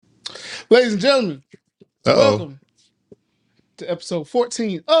Ladies and gentlemen, Uh-oh. welcome to episode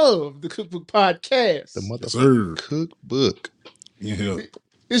 14 of the Cookbook Podcast. The motherfucking Cookbook. Yeah.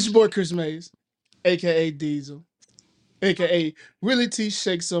 It's your boy Chris Mays, aka Diesel, aka Willie T.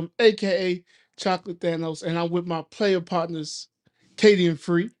 Shakesum, aka Chocolate Thanos, and I'm with my player partners, Katie and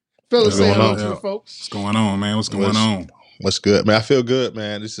Free. Fellas, say hello to the folks. What's going on, man? What's going on? What's good, man? I feel good,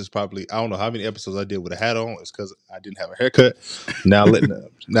 man. This is probably, I don't know how many episodes I did with a hat on. It's because I didn't have a haircut. Now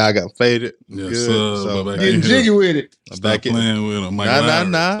I got faded. Yes, good. So getting jiggy with it. Stop playing with him.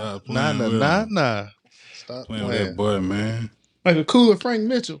 Nah. Stop playing with that boy, man. Like a cooler Frank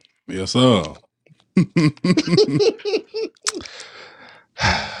Mitchell. Yes, sir.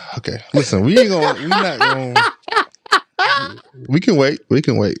 Okay, listen, we can wait.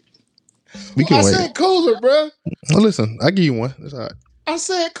 I said cooler, bro. Well, listen, I give you one. That's all right. I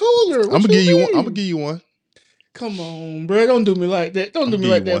said cooler. I'm gonna give you one. I'm gonna give you one. Come on, bro. Don't do me like that. Don't do me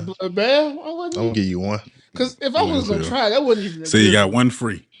like that, blood bath. I'm gonna give you one. Because if I was gonna try, that wouldn't even. So you got one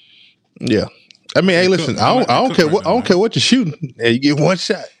free. Yeah. I mean, hey, listen. I don't care what. I don't care what you're shooting. Yeah, you get one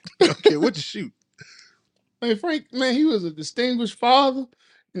shot. I don't care what you shoot. Man, Frank, man, he was a distinguished father.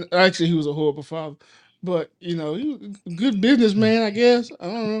 Actually, he was a horrible father. But, he was a good businessman, I guess. I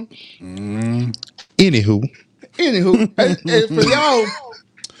don't know. Anywho, and for y'all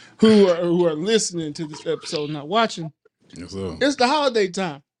who are listening to this episode, not watching, yes, sir. It's the holiday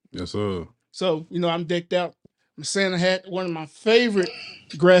time. Yes, sir. So, I'm decked out. My Santa hat, one of my favorite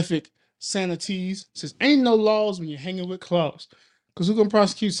graphic Santa tees, says, "Ain't no laws when you're hanging with Claus." Because who's going to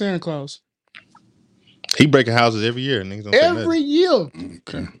prosecute Santa Claus? He breaking houses every year. Every year.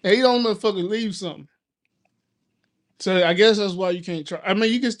 Okay. And he don't motherfucking leave something. So I guess that's why you can't charge. I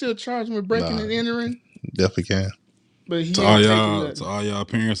mean, you can still charge him with breaking and entering. Definitely can. But he to all y'all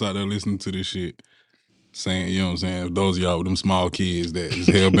parents out there listening to this shit, saying, you know what I'm saying, those of y'all with them small kids that is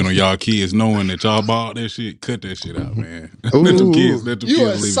hell bent on y'all kids knowing that y'all bought that shit, cut that shit out, man. Let them kids you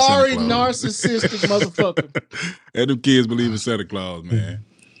a sorry narcissistic motherfucker. Let them kids believe in Santa Claus, man.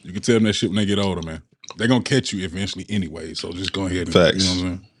 You can tell them that shit when they get older, man. They're going to catch you eventually anyway, so just go ahead and, facts. You know what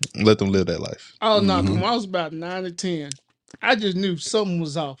I'm saying? Let them live that life. Oh, no, when I was about 9 or 10, I just knew something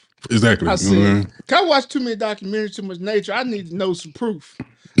was off. Exactly. I said, I watched too many documentaries, too much nature. I need to know some proof.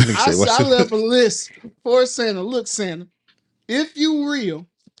 I left a list for Santa. Look, Santa, if you real,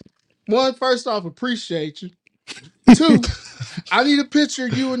 one, first off, appreciate you. Two, I need a picture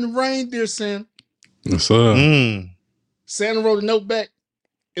of you in the reindeer, Santa. Yes, sir. Santa wrote a note back.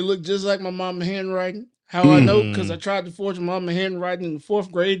 It looked just like my mama's handwriting. How I know? Because I tried to forge my mama's handwriting in the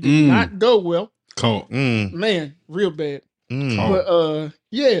 4th grade. Did not go well. Caught. Man, real bad. But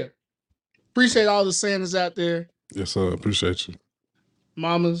yeah. Appreciate all the Santas out there. Yes, sir. Appreciate you.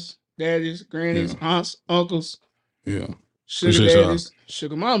 Mamas, daddies, grannies, aunts, uncles. Yeah. Sugar appreciate daddies,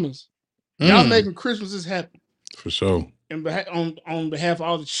 sugar mamas. Y'all making Christmases happen. For sure. And on behalf of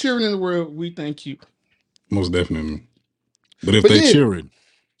all the children in the world, we thank you. Most definitely. But if they cheering,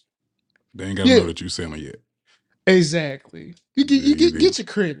 they ain't got to know that you Santa yet. Exactly. You get your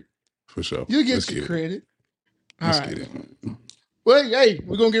credit. For sure. You get your credit. Let's get it. Well, hey,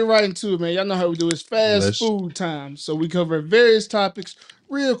 we're going to get right into it, man. Y'all know how we do. It's fast food time. So we cover various topics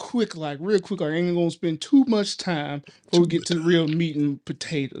real quick. I ain't going to spend too much time before we get to the real meat and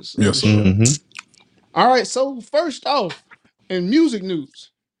potatoes. Yes, sir. Mm-hmm. All right. So first off, in music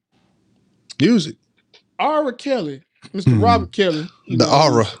news. R. Kelly, Mr. Robert Kelly. The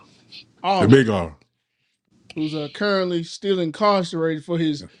Aura. The big R. Who's currently still incarcerated for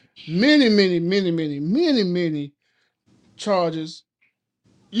his many charges.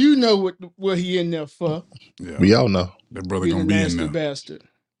 You know what he in there for. Yeah. We all know. That brother gonna be in there. Bastard.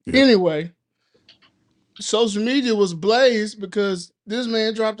 Yeah. Anyway, social media was blazed because this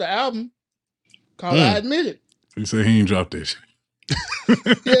man dropped an album called I Admit It. He said he ain't dropped that shit.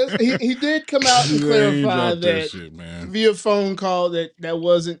 Yes, he did come out and clarify that shit, man. Via phone call that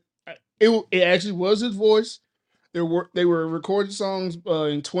wasn't it actually was his voice. They were recorded songs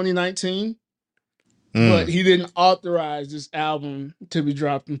in 2019, but he didn't authorize this album to be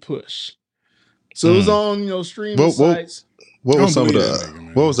dropped and pushed. So it was on streaming sites. What was some of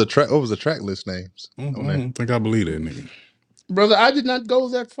the what was the track list names? I don't think I believe that nigga. Brother, I did not go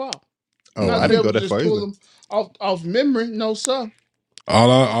that far. Oh, I didn't go that far either. Them off memory, no sir.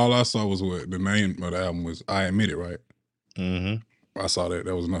 All I saw was what the name of the album was. I Admit It, right? Mm-hmm. I saw that.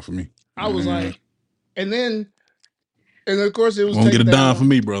 That was enough for me. I was like, and of course it was. Won't get a dime for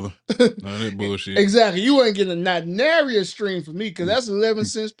me, brother. No, that bullshit. Exactly. You ain't getting a nary a stream for me because that's 11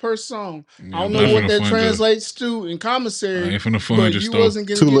 cents per song. Yeah, I don't know what that translates to in commissary. I ain't finna fund but you wasn't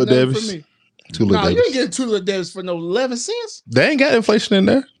getting nothing for me. No, you ain't getting 2 Little Davis for no 11 cents. They ain't got inflation in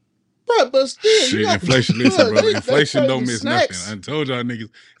there. Right, but still, Shit, you got inflation. Listen, brother, inflation don't trading miss snacks. nothing. I told y'all niggas,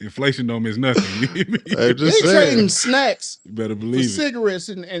 inflation don't miss nothing. You hear me? I'm just They saying. trading snacks You better for believe it. cigarettes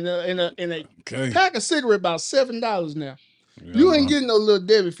and a Okay. pack of cigarette about $7 now. Yeah, You ain't getting no Little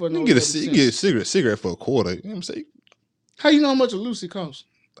Debbie for You no can get 11 you can get cents. a cigarette for a quarter. You know what I'm saying? How you know how much a Lucy costs?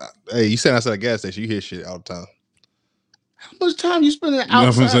 Hey, you stand outside a gas station, you hear shit all the time. How much time you spending You know what I'm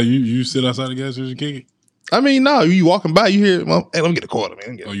outside? saying? You sit outside the gas station, kick it. I mean, no, you walking by, you hear, well, hey, let me get a quarter,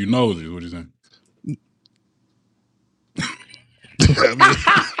 man. Oh, you nosy? What you saying?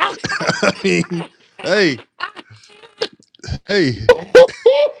 I mean, hey.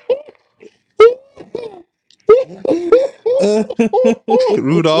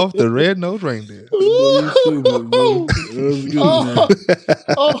 Rudolph the red-nosed reindeer. Boy, you stupid, bro. That was a good one, man.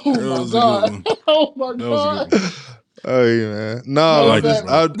 Oh That my was a good God! one. Oh my That was a God! good one. Hey man, no, I like Matter it, of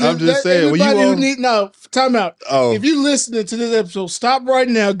bro. fact, I'm just saying. When everybody you who on, need time out. oh, If you listening to this episode, stop right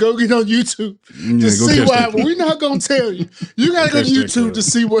now. Go get on YouTube to Yeah, go see catch what that happened. clip. We're not gonna tell you. You gotta go to Catch that YouTube clip. to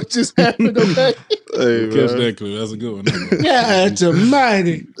see what just happened. Okay? hey Catch man, that clip. That's a good one, though, bro. Yeah, it's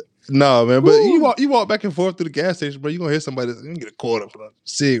almighty. no man. But Woo. you walk back and forth through the gas station, bro. You gonna hear somebody that's gonna get a quarter for a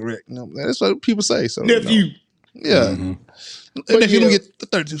cigarette. You know, that's what people say. So Nephew. yeah. Mm-hmm. And if you yeah. don't get the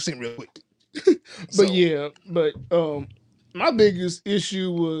 32-cent real quick. But my biggest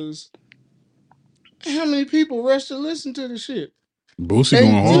issue was how many people rush to listen to the shit. Boosie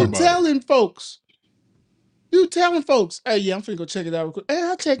And going hard about it. you telling folks, hey, yeah, I'm finna go check it out real quick. Hey,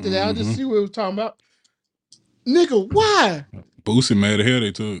 I checked it out just to see what it was talking about. Nigga, why? Boosie mad at hell.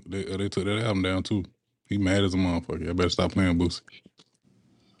 They took that album down too. He mad as a motherfucker. I better stop playing Boosie.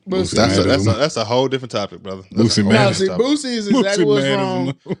 But Boosie see, mad as a That's a whole different topic, brother. That's Boosie a whole mad. different topic. Boosie is exactly Boosie what's mad as a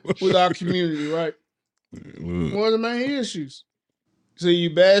wrong motherfucker. with our community, right? Look, One of the main issues. So you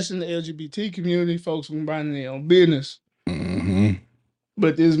bashing the LGBT community, folks from minding their own business. mhm.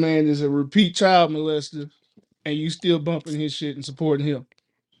 But this man is a repeat child molester, and you still bumping his shit and supporting him.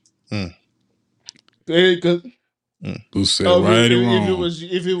 Mm. Because Boosie said right and wrong. if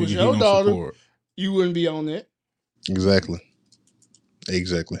it was He your gonna daughter, support. you wouldn't be on that. Exactly.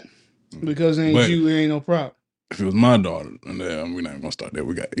 Because it ain't But you, it ain't no problem. if it was my daughter, and we're not gonna start there.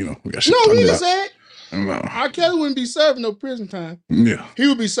 We got shit No, to talk he about. said No. R. Kelly wouldn't be serving no prison time. Yeah, He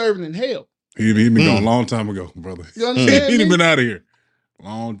would be serving in hell. he been gone a long time ago, brother. You understand He me? been out of here a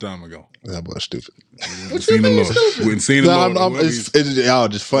long time ago. That boy's stupid. What you mean stupid? Went and seen the Lord. It's y'all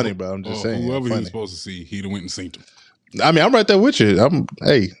just funny, bro. I'm just saying. Whoever he Funny. was supposed to see, he'd have went and seen him. I mean, I'm right there with you.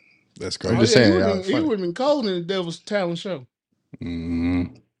 Hey, That's crazy. I'm just saying. He would have been cold in the Devil's Talent show.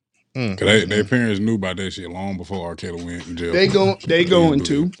 Mm-hmm. Cause their parents knew about that shit long before R. Kelly went in jail. They going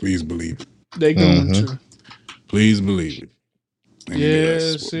to. Please believe it. They going to. Please believe it. And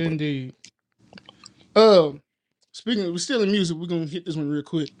yes, indeed. Speaking, we're still in music. We're gonna hit this one real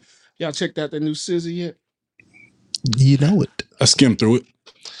quick. Y'all checked out that new SZA yet? You know it. I skimmed through it.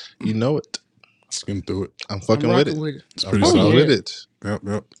 You know it. Skimmed through it. I'm fucking with it. It's pretty I'm solid. with it. Yep.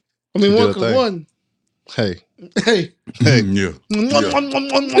 I mean, one. Hey. Hey. Yeah.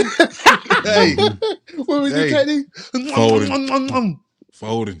 Hey. What we do, KD?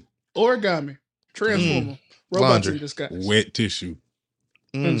 Folding. Origami. Transformer. Robots Laundry. in disguise. Wet tissue.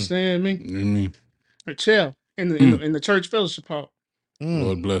 Understand me? You know what I mean? A chair in the church fellowship hall.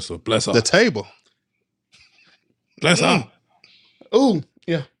 Lord bless her. Bless her. The table. Bless her. Ooh,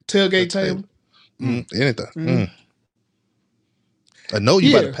 yeah. Tailgate table. Anything. I know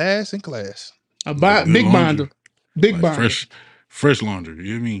you about to pass in class. A big binder. Big like binder. Fresh laundry.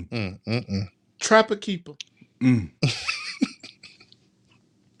 You know what I mean? Trapper keeper. The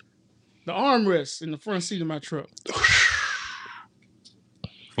armrest in the front seat of my truck.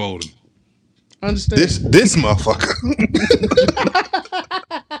 Folding. Understand? This motherfucker.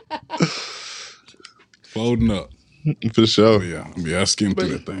 Folding up. For sure. Yeah, I skimmed through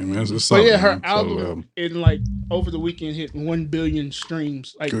that thing, man. It's but yeah, solid, her man. album in like over the weekend hit 1 billion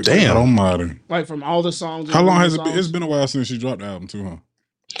streams. Like damn, don't matter. Like from all the songs. How long has it been? It's been a while since she dropped the album too, huh?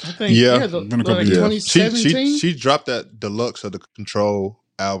 I think it's been a couple years. 2017. She dropped that deluxe of the Control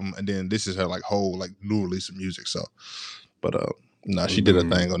album, and then this is her like whole like new release of music. So, but she did a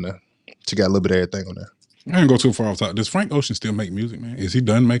thing on there. She got a little bit of everything on there. I didn't go too far off top. Does Frank Ocean still make music, man? Is he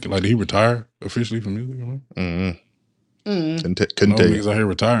done making? Like, did he retire officially from music? Couldn't tell you. Niggas out here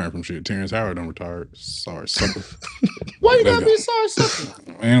retiring from shit. Terrence Howard done retired. Sorry, sucker. Why you gotta be sorry, sucker?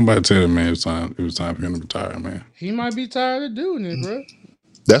 Ain't nobody tell him, man, it was time for him to retire, man. He might be tired of doing it, bro.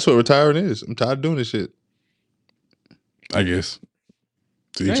 That's what retiring is. I'm tired of doing this shit. I guess.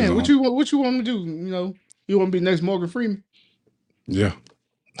 Damn, what you want to do? You know, you want to be next Morgan Freeman? Yeah.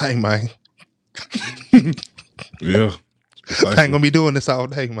 Hey, man. Yeah. I ain't gonna be doing this all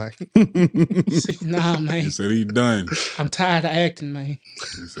day, Mike. Nah, man. He said he done. I'm tired of acting, man.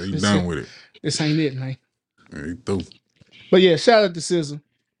 He said he done with it. This ain't it, man. Yeah, he threw. But yeah, shout out to SZA.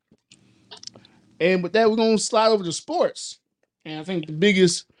 And with that, we're gonna slide over to sports. And I think the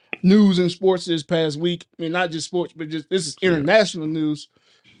biggest news in sports this past week, I mean, not just sports, but just this is international news.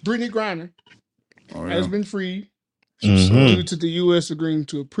 Brittany Griner has been freed due to the U.S. agreeing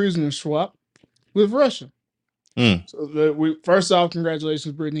to a prisoner swap with Russia. So first off,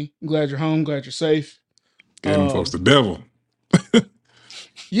 congratulations, Brittany. I'm glad you're home. Glad you're safe. Getting folks the devil.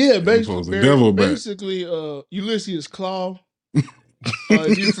 Yeah, basically, Ulysses Claw.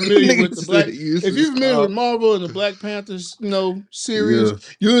 If you're familiar with with Marvel and the Black Panthers,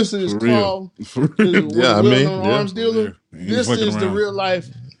 series, Ulysses Claw was a well-known arms dealer. This is the real life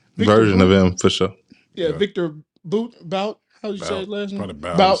version of him for sure. Yeah, Victor Bout. How do you say his last name?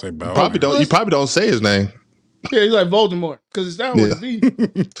 Bout. You probably don't say his name. Yeah, he's like Voldemort because it's down with a V.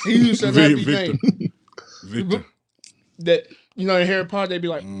 He used to not be named Victor. That in Harry Potter they'd be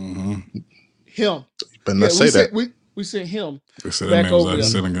like him. But not say that. We sent him they said back that man was out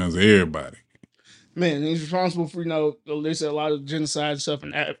selling guns to everybody. Man, he's responsible for they said a lot of genocide stuff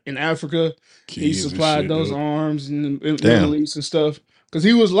in Africa. He Kids supplied those arms in the Middle East and stuff because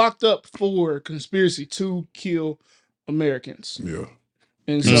he was locked up for conspiracy to kill Americans. Yeah,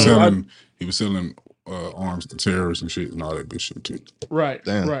 and he was selling arms to terrorists and shit and all that good shit too. Right,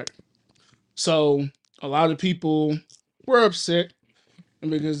 right. So a lot of people were upset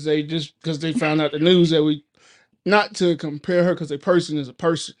because they found out the news that not to compare her because a person is a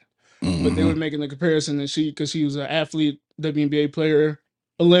person. But they were making the comparison that because she was an athlete, WNBA player,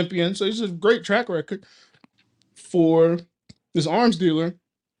 Olympian. So it's a great track record for this arms dealer.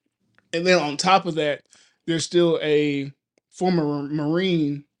 And then on top of that, there's still a former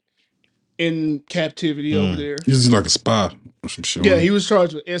Marine in captivity over there. He's like a spy or some shit. Yeah, he was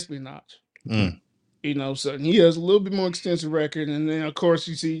charged with espionage. So he has a little bit more extensive record. And then, of course,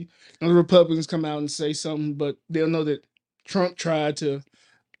 you see the Republicans come out and say something, but they'll know that Trump tried to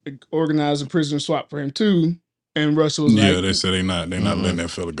organize a prisoner swap for him too, and Russell was like, they said they're not letting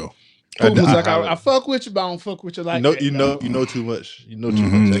that fella go. Putin was like, I fuck with you, but I don't fuck with you like that. You know too much. You know too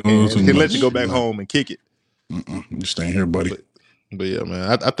much. He can let you go back home and kick it. You staying here, buddy. But yeah,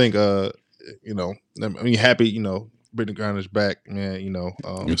 man, I think happy. Brittany Griner's back, man.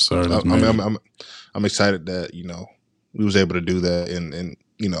 Yes, sir. I'm excited that we was able to do that, and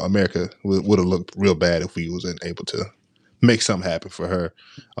America would have looked real bad if we wasn't able to make something happen for her.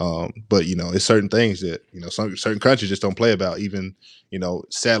 But it's certain things that certain countries just don't play about. Even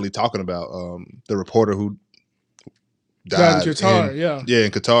sadly talking about the reporter who died in Qatar,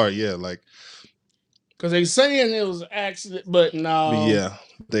 in Qatar, like because they saying it was an accident, but no,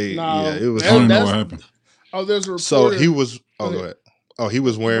 it was. I don't know what happened. Oh, there's a reporter. So he was. Oh, go ahead. Oh, he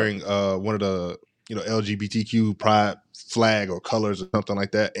was wearing one of the LGBTQ pride flag or colors or something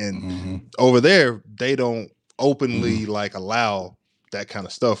like that, and over there they don't openly allow that kind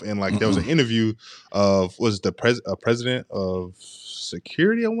of stuff. And there was an interview of the president of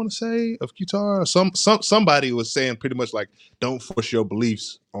security, I want to say, of Qatar. Somebody was saying pretty much like, don't force your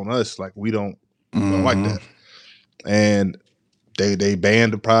beliefs on us. Like we don't like that. And they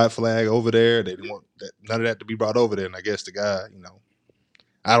banned the pride flag over there. They didn't want none of that to be brought over there. And I guess the guy,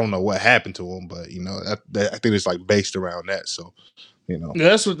 I don't know what happened to him, but I think it's based around that. So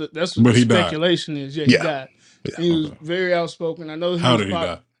that's what the speculation is. Yeah, he died. Yeah. He was very outspoken. I know. How did he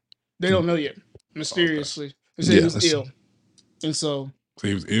die? They don't know yet. Mysteriously, they said he was ill, and so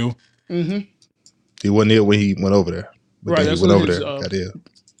he was ill. He wasn't ill when he went over there. But right, that's what his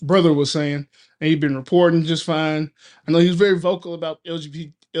brother was saying, and he'd been reporting just fine. I know he was very vocal about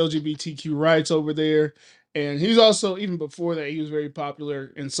LGBTQ rights over there, and he was also, even before that, he was very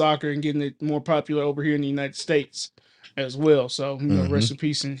popular in soccer and getting it more popular over here in the United States as well. So, rest in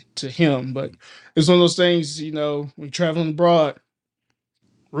peace to him. But it's one of those things, when you're traveling abroad,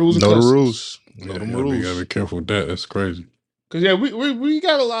 rules and customs. Know the rules. You gotta be careful with that. That's crazy. Because, we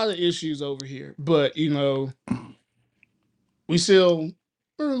got a lot of issues over here. But, we're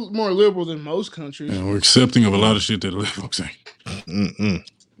more liberal than most countries. And we're accepting of a lot of shit that the folks ain't. And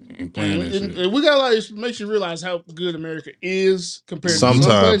we got a lot of issues. Makes you realize how good America is compared to some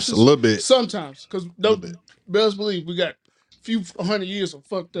places. A little bit. Sometimes. Because best believe we got a few 100 years of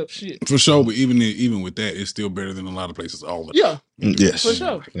fucked up shit. For sure, but even with that, it's still better than a lot of places all the time. Yeah. Yes. For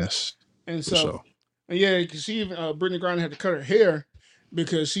sure. Yes. And so, because she even, Brittany Griner had to cut her hair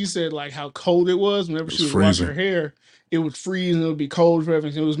because she said how cold it was. Whenever she would wash her hair, it would freeze and it would be cold for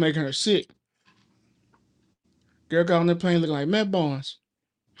everything. It was making her sick. Girl got on that plane looking like Matt Barnes.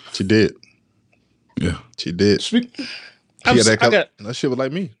 She did. Yeah. She did. That shit was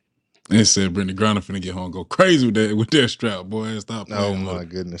like me. And said Brittany Griner finna get home and go crazy with that strap, boy. Stop playing. Oh my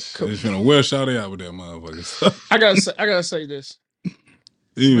goodness. He's finna well shot out with that motherfucker. I gotta say this.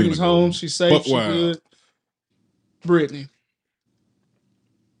 Brittany's home, she's safe, she's good. Brittany.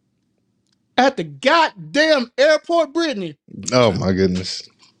 At the goddamn airport, Brittany. Oh my goodness.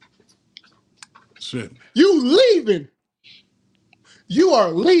 Shit. You leaving. You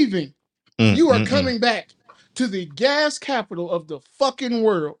are leaving. You are coming back to the gas capital of the fucking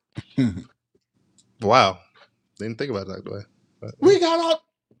world. Wow. Didn't think about that way. We got all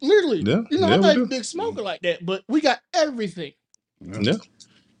literally. Yeah, I'm not a big smoker like that, but we got everything. Yeah.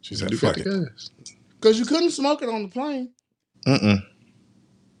 She said, fuck it. Because you couldn't smoke it on the plane.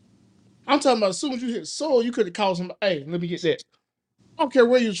 I'm talking about as soon as you hit soil, you could have called somebody, hey, let me get that. I don't care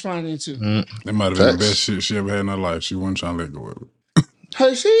where you was flying into. That might have been the best shit she ever had in her life. She wasn't trying to let go of it.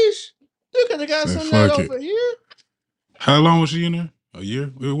 Hey, sheesh. You could have got some of that over here. How long was she in there? A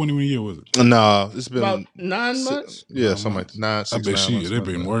year? It wasn't even a year, was it? No, it's been about 9 months. Yeah, something like 9, 6 I bet months. they've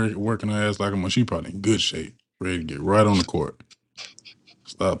been working her ass like a month. She probably in good shape, ready to get right on the court.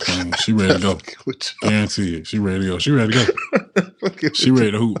 Stop playing. She ready to go. Guarantee it. She ready to go. She ready to go. She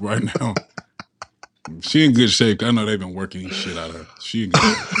ready to hoop right now. She in good shape. I know they've been working shit out of her. She in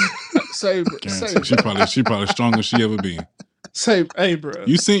good shape. She probably stronger than she ever been. Hey, bro.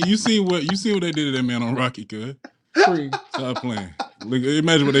 You seen what they did to that man on Rocky, cuz? Stop playing. Look,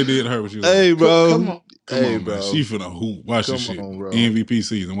 imagine what they did to her when she was Hey, bro. Come on, man. She finna hoop. Watch this shit. MVP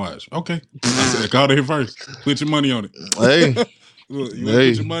season. Watch. Okay. I said, call it here first. Put your money on it. Hey. Look, you want to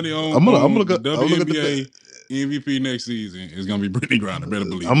put your money on I'm gonna look at the WNBA MVP next season. It's gonna be Brittany Griner. Better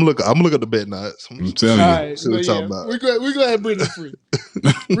believe. I'm looking at the bet nuts. I'm telling you. Right, see what we're talking about. We're gonna have Brittany free.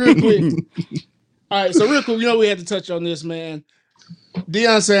 Real quick. All right, so real quick, we had to touch on this, man.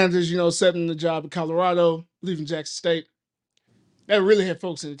 Deion Sanders, accepting the job in Colorado, leaving Jackson State. That really had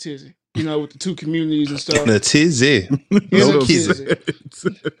folks in the tizzy, with the two communities and stuff. In a tizzy. No kizzy.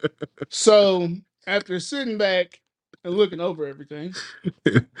 So after sitting back and looking over everything,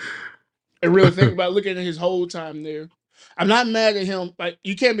 and really thinking about looking at his whole time there, I'm not mad at him. Like,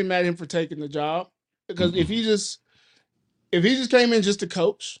 you can't be mad at him for taking the job, because if he just came in just to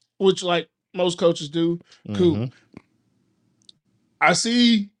coach, which like most coaches do, cool. I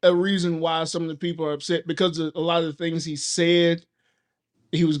see a reason why some of the people are upset, because of a lot of the things he said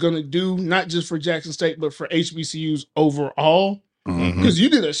he was going to do, not just for Jackson State, but for HBCUs overall. Because he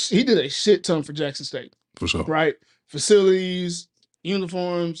did a shit ton for Jackson State. For sure. Right? Facilities,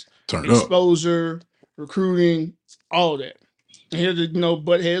 uniforms, exposure, recruiting, all that. And he had to,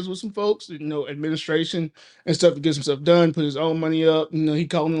 butt heads with some folks, administration and stuff to get some stuff done, put his own money up. He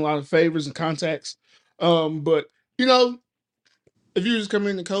called in a lot of favors and contacts. But, if you just come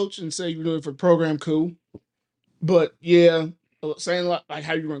in and coach and say you're doing it for the program, cool. But yeah, saying like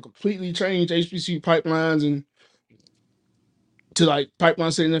how you're going to completely change HBCU pipelines and to like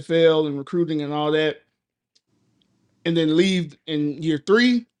pipelines to NFL and recruiting and all that, and then leave in year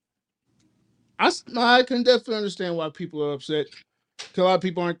 3, I can definitely understand why people are upset. Because a lot of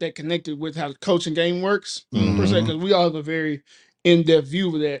people aren't that connected with how the coaching game works, per se, because we all have a very in-depth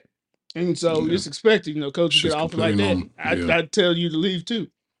view of that. And so it's expected, coaches get offered like that. I'd tell you to leave too.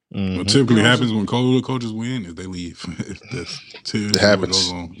 What typically happens when coaches win is they leave. That's typically what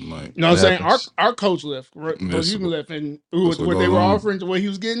goes on. Like, I'm saying? Our coach left. Coach left, and what they were offering to what he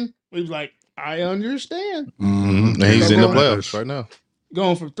was getting, he was like, I understand. And he's in the playoffs right now.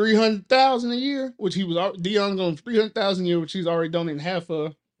 Going for $300,000 a year, which he was Deion going for $300,000 a year, which he's already donating half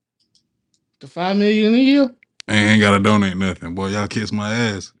of, to $5 million a year. I ain't gotta donate nothing, boy. Y'all kiss my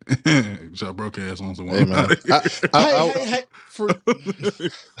ass. Y'all broke ass on someone. Hey, man.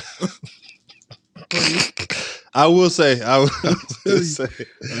 I will say, I will say,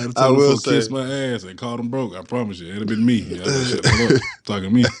 kiss my ass and call them broke. I promise you, it'd have been me. Talking to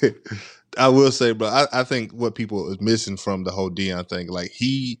me. I will say, bro, I think what people is missing from the whole Deion thing, like,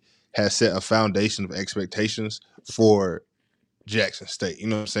 he has set a foundation of expectations for Jackson State, you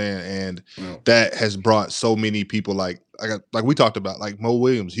know what I'm saying? And that has brought so many people, like we talked about, like Mo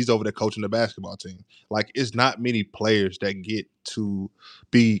Williams, he's over there coaching the basketball team. Like, it's not many players that get to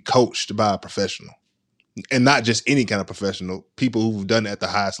be coached by a professional. And not just any kind of professional, people who've done it at the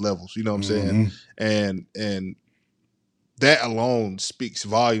highest levels, you know what I'm saying? And that alone speaks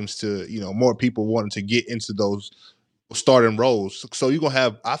volumes to, more people wanting to get into those starting roles. So you're going to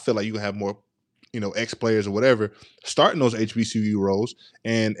have, I feel like you're going to have more, ex-players or whatever, starting those HBCU roles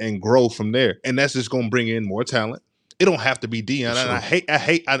and grow from there. And that's just going to bring in more talent. It don't have to be Deion. Sure.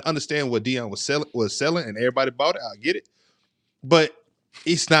 And I understand what Deion was selling and everybody bought it. I get it. But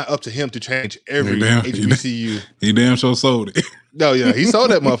it's not up to him to change every HBCU. He damn sure sold it. No, yeah, he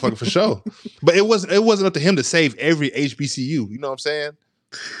sold that motherfucker for sure. But it wasn't up to him to save every HBCU. You know what I'm saying?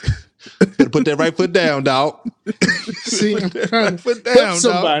 Better put that right foot down, dog. See, I'm trying to help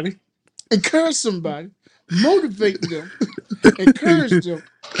somebody, encourage somebody, motivate them, encourage them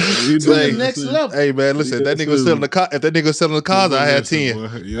to the next level. Hey man, listen, if that nigga was selling the car, if that nigga was selling the cars, I had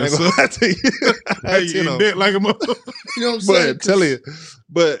 10. Yes, sir. I had 10 on debt like a motherfucker. You know what I'm saying? But tell you,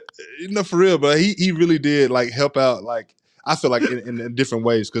 but for real, but he really did like help out. Like I feel like in different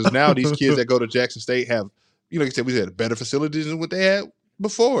ways because now these kids that go to Jackson State have, like I said, we had better facilities than what they had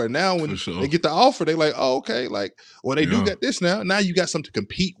before. And now when they get the offer, they like, oh, okay, like, well, they do got this now. Now you got something to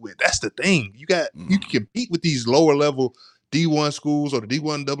compete with. That's the thing. You can compete with these lower level D1 schools or the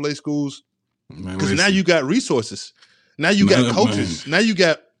D1 AA schools because now you got resources. Now you got coaches. Now you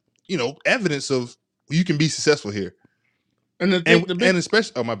got evidence of you can be successful here. And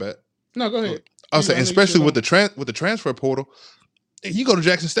especially, oh my bad. No, go ahead. I was saying, especially with the transfer portal, you go to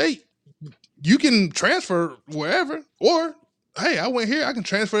Jackson State, you can transfer wherever, or hey, I went here, I can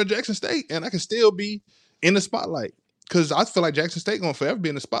transfer to Jackson State, and I can still be in the spotlight. Because I feel like Jackson State gonna forever be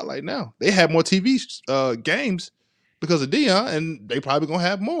in the spotlight now. They have more TV games because of Deion, and they probably gonna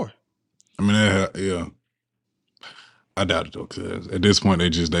have more. I mean, yeah. I doubt it though, because at this point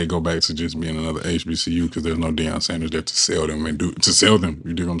they go back to just being another HBCU because there's no Deion Sanders there to sell them and to sell them.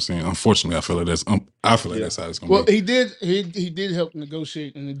 You dig what I'm saying? Unfortunately, I feel like that's how it's gonna be. He did help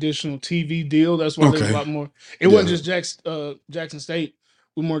negotiate an additional TV deal. That's why there's a lot more. It wasn't just Jackson State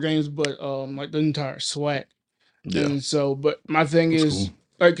with more games, but like the entire SWAC. Yeah. And so, but my thing is,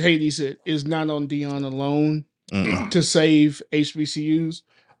 like Haiti said, is not on Deion alone to save HBCUs.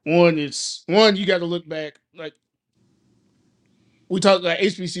 One, you got to look back. Like we talk, like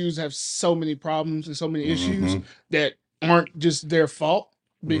HBCUs have so many problems and so many issues that aren't just their fault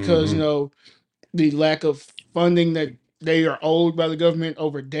because the lack of funding that they are owed by the government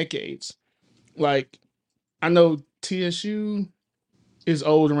over decades. Like I know TSU is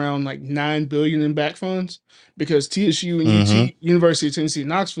owed around like $9 billion in back funds because TSU and UT, University of Tennessee,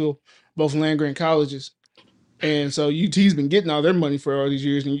 Knoxville, both land grant colleges, and so UT's been getting all their money for all these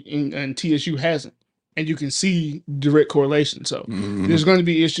years, and TSU hasn't, and you can see direct correlation. So there's going to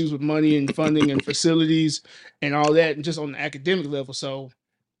be issues with money and funding and facilities and all that, and just on the academic level. So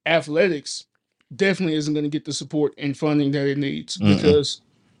athletics definitely isn't going to get the support and funding that it needs because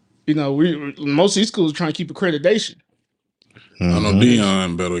most of these schools are trying to keep accreditation. I know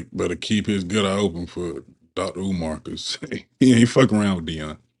Deion better keep his good eye open for Dr. Umar because he ain't fucking around with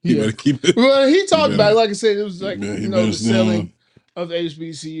Deion. He better keep it. Well, he talked about it, like I said, it was like the selling of the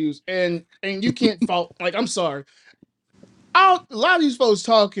HBCUs, and you can't fault. Like I'm sorry, a lot of these folks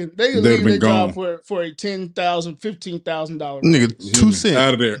talking, they leave their job for a $10,000, $15,000 nigga 2 cents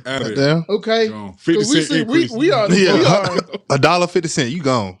out of there. Okay, 50 cent we are $1.50. You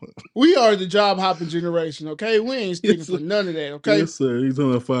gone. We are the job hopping generation. Okay, we ain't sticking for none of that. Okay, yes sir. He's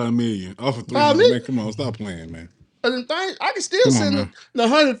on $5 million off of $300 million. Come on, stop playing, man. And I can still send the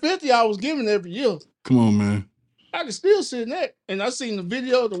 $150 I was given every year. Come on, man. I can still send that, and I seen the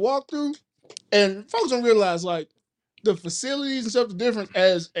video, the walkthrough, and folks don't realize like the facilities and stuff. The difference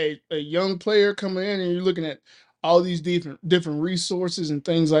as a young player coming in, and you're looking at all these different resources and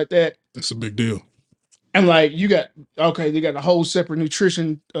things like that. That's a big deal. And like they got a whole separate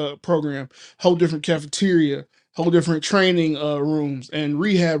nutrition program, whole different cafeteria, whole different training rooms and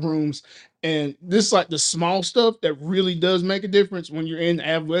rehab rooms. And this like the small stuff that really does make a difference when you're in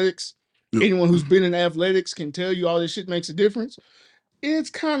athletics. Yep. Anyone who's been in athletics can tell you all this shit makes a difference. It's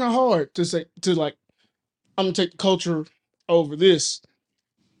kind of hard to say I'm gonna take the culture over this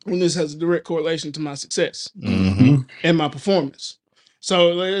when this has a direct correlation to my success and my performance.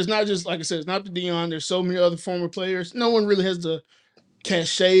 So it's not just, like I said, it's not the Deion. There's so many other former players. No one really has the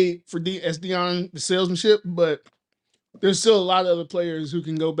cachet for as Deion, the salesmanship, but there's still a lot of other players who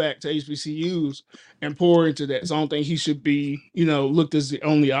can go back to HBCUs and pour into that. So I don't think he should be, looked as the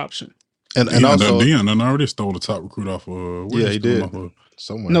only option. And also Deion done already stole the top recruit off of he did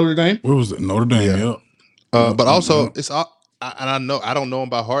somewhere. Notre Dame. Where was it? Notre Dame. Yeah. But also it's I don't know him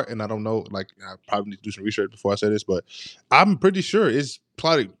by heart, and I don't know, like, I probably need to do some research before I say this, but I'm pretty sure it's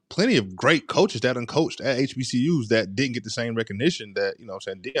probably plenty of great coaches that uncoached at HBCUs that didn't get the same recognition that,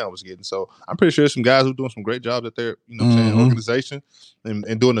 Deion was getting. So I'm pretty sure there's some guys who are doing some great jobs at their, organization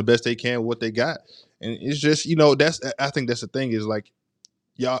and doing the best they can with what they got. And it's just, I think that's the thing is like,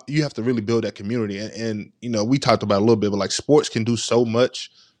 y'all, you have to really build that community. And we talked about it a little bit, but like sports can do so much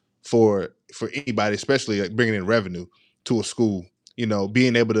for anybody, especially like bringing in revenue to a school.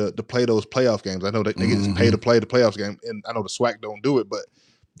 being able to play those playoff games. I know that they get paid to play the playoffs game, and I know the SWAC don't do it, but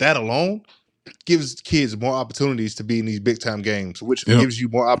that alone gives kids more opportunities to be in these big time games, which gives you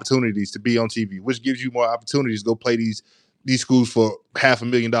more opportunities to be on TV, which gives you more opportunities to go play these schools for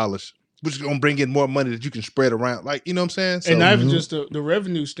 $500,000, which is gonna bring in more money that you can spread around. Like, you know what I'm saying? So, and not even just the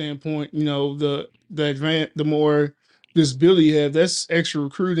revenue standpoint, the more visibility you have, that's extra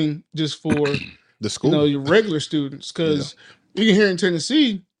recruiting just for the school, your regular students. Because you can hear in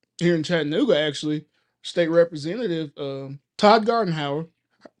Tennessee, here in Chattanooga, actually, state representative Todd Gardenhire,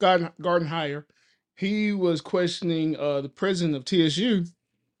 he was questioning the president of TSU,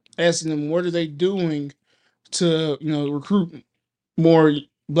 asking them what are they doing to recruit more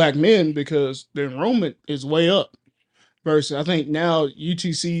black men, because their enrollment is way up. Versus, I think now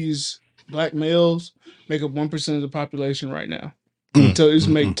UTC's black males make up 1% of the population right now. So it's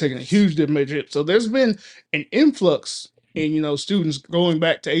taking a huge dip. So there's been an influx in students going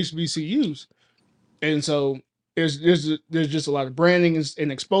back to HBCUs, and so there's just a lot of branding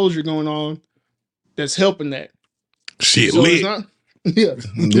and exposure going on that's helping that. Shit So lit. it's not, yeah.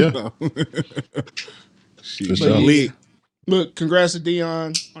 Shit lit. Look, congrats to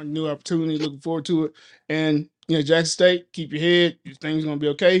Dion on new opportunity. Looking forward to it. And Jackson State, keep your head. Your thing's gonna be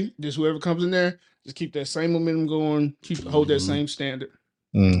okay. Just whoever comes in there, just keep that same momentum going. Hold that same standard.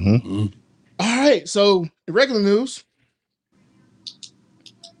 Mm-hmm. All right. So in regular news,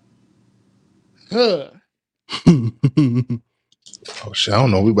 oh shit! I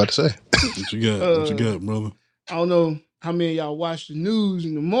don't know what we about to say. What you got? What you got, brother? I don't know how many of y'all watch the news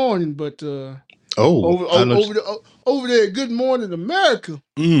in the morning, but over there, Good Morning America.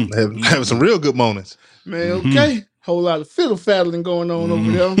 Having some real good moments. Man, okay. Whole lot of fiddle faddling going on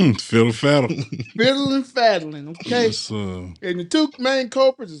over there. Fiddle faddle. Fiddling faddling, okay? Yes, and the two main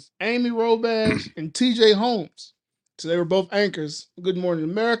culprits is Amy Robash and TJ Holmes. So they were both anchors for Good Morning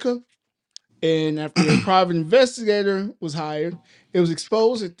America. And after a private investigator was hired, it was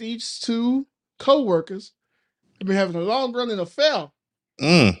exposed that these two co-workers have been having a long-running affair.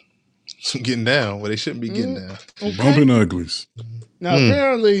 Getting down where they shouldn't be getting down. Okay. Bumping uglies. Now,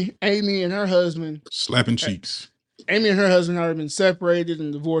 apparently, Amy and her husband... slapping cheeks. Amy and her husband had been separated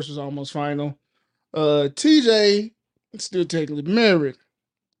and the divorce was almost final. TJ still technically married.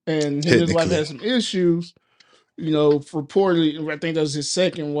 And his wife had some issues. Reportedly, I think that was his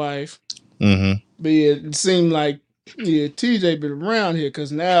second wife. Mm-hmm. But yeah, it seemed like TJ been around here,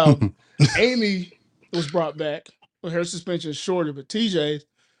 because now Amy was brought back. Well, her suspension is shorter, but TJ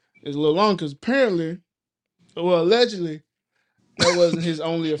is a little long, because allegedly, that wasn't his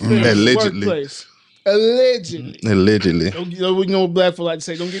only affair in the workplace. Allegedly. Don't black folk like to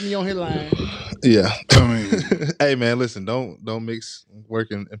say, don't get me on here lying. Yeah. I mean, hey man, listen, don't mix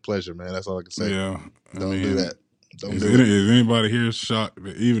work and pleasure, man. That's all I can say. Yeah. Don't do that. Is anybody here shocked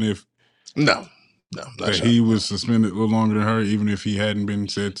that even if that he was suspended a little longer than her, even if he hadn't been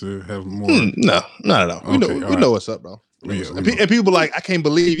said to have more? No, not at all. We know what's up, though. And people like, I can't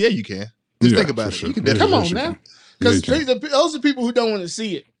believe, you can. Just think about it. Sure. You can come on now. Because those are people who don't want to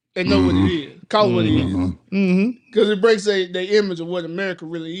see it and know what it is. Call it what it is. Because it breaks their image of what America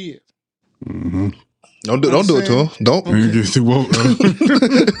really is. Don't do it to him. Don't. We ain't gonna get too woke, though.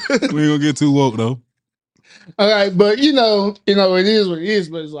 We ain't gonna get too woke, though. All right, but it is what it is.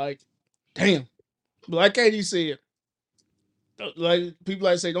 But it's like, damn. But like Katie said, like people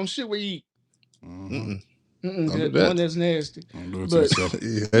like to say, don't shit where you eat. That's nasty. Don't do it to yourself.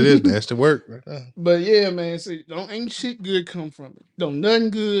 That is nasty work. But yeah, man, see, ain't shit good come from it. Don't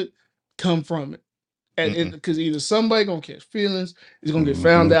nothing good come from it. Because either somebody gonna catch feelings, it's gonna get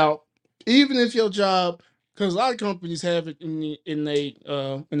found out. Even if your job, because a lot of companies have it in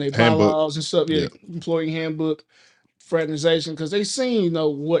their bylaws and stuff, employee handbook, fraternization, because they seen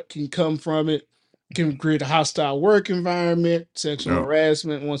what can come from it. Can create a hostile work environment, sexual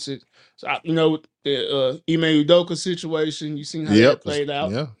harassment. Once the Ime Udoka situation, you seen how that played out.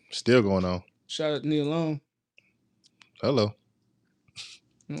 Yeah, still going on. Shout out to Neil Long. Hello.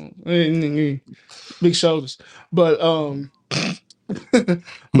 Big shoulders, but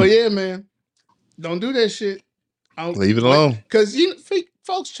but yeah, man, don't do that shit. Leave it alone. Because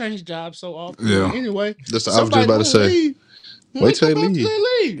folks change jobs so often. Yeah. Anyway, that's what I was just about to say. Wait till they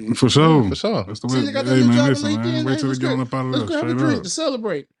leave. For sure. For sure. That's the way. Hey man, listen, man. Wait till they get on up out of there. Let's grab a drink to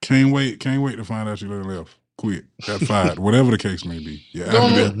celebrate. Can't wait to find out you left. Quit. Got fired. Whatever the case may be. Yeah.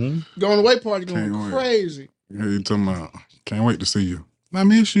 Going away party going crazy. Yeah, you talking about? Can't wait to see you. I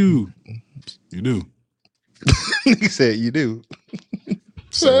miss you. You do. He said you do.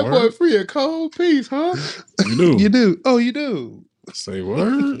 So that boy free a cold piece, huh? You do. You do. Oh, you do. Say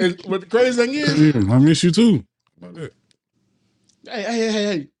word. But the crazy thing is, I miss you too. How about that?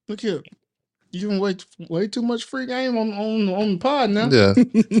 Hey, look here. You giving way too much free game on the pod now. Yeah.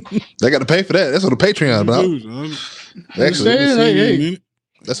 They got to pay for that. That's what the Patreon about. Actually, hey.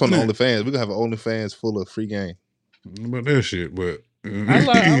 That's on the OnlyFans. We're going to have an OnlyFans full of free game. About that shit, but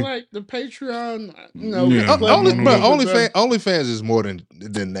I like the Patreon. OnlyFans is more than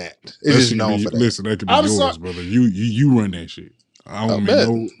that. It's just known for that. Listen, that could be yours, brother. You run that shit. I don't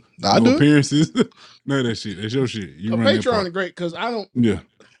mean no appearances. None of that shit. That's your shit. You run Patreon that part. Is great because I don't. Yeah.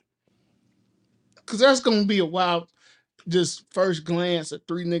 Because that's gonna be a wild, just first glance at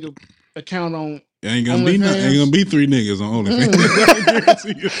 3 nigga account on. Ain't gonna be 3 niggas on OnlyFans.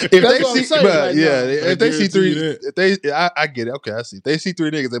 If they see 3, I get it. Okay, I see. If they see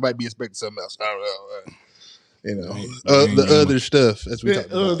 3 niggas, they might be expecting something else. I don't know. You know, the other stuff. That's what we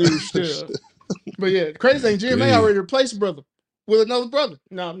talking about. Other stuff. But yeah, the crazy thing, GMA already replaced brother with another brother.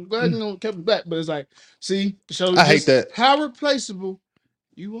 Now I'm glad kept it back, but it's like, see, shows I hate that how replaceable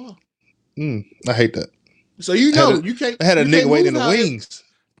you are. I hate that. So you can't. I had a nigga waiting in the wings.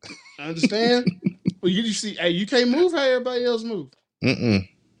 I understand. Well, you see, hey, you can't move how everybody else move. But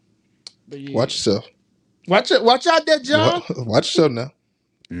yeah. Watch yourself. Watch out that job. Watch yourself now.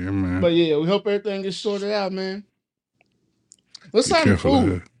 Yeah, man. But yeah, we hope everything gets sorted out, man. Let's sign the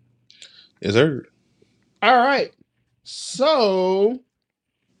food. Yes, sir. All right. So,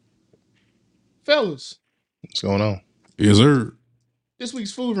 fellas, what's going on? Yes, sir. This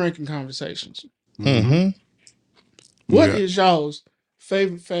week's food ranking conversations. Mm-hmm. What is y'all's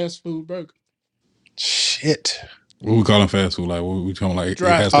favorite fast food burger? Shit. What we calling fast food? Like, what we talking like?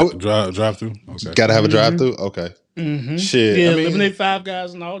 Drive through. Okay. Gotta have a drive through. Okay. Mm-hmm. Shit. Yeah, eliminate Five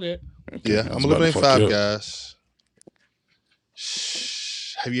Guys and all that. Okay, yeah, I'm eliminating Five Guys.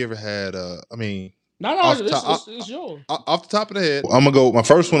 Have you ever had? Not all. It's yours. Off the top of the head, I'm gonna go. My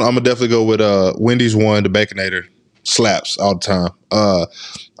first one, I'm gonna definitely go with Wendy's one, the Baconator. Slaps all the time.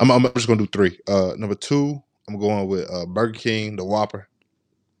 I'm just gonna do 3. Number 2, I'm going with Burger King, the Whopper.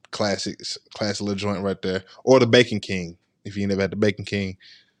 Classic little joint right there. Or the Bacon King. If you never had the Bacon King,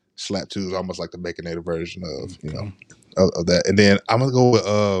 Slap 2 is almost like the Baconator version of of that. And then I'm gonna go with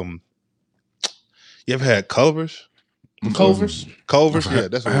you ever had Culver's? Culver's? Yeah,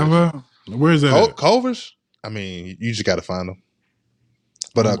 that's what where is that? Culver's? I mean, you just gotta find them.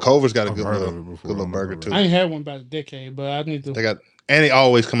 But Culver's got a good little burger too. I ain't had one about a decade, but I need to. And they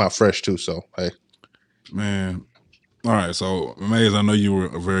always come out fresh too. So hey, man. All right, so Maze, I know you were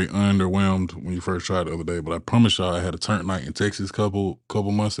very underwhelmed when you first tried the other day, but I promise y'all, I had a turn night in Texas couple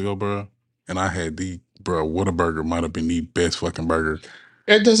months ago, bro, and I had Whataburger might have been the best fucking burger.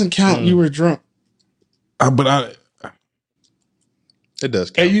 It doesn't count. You were drunk. It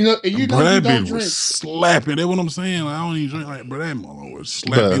does count. And you that bitch was slapping. That's what I'm saying. Like, I don't even drink like, bro. That mother was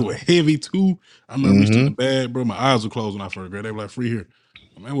slapping. It was heavy too. I remember we took the bag, bro. My eyes were closed when I first grabbed. They were like, free here.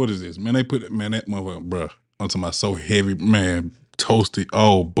 Man, what is this? Man, they put it, man, that motherfucker, bro. I'm talking about so heavy, man, toasted,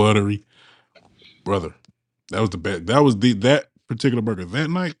 buttery. Brother, that was the best. That was that particular burger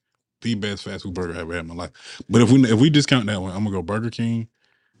that night, the best fast food burger I ever had in my life. But if we discount that one, I'm gonna go Burger King,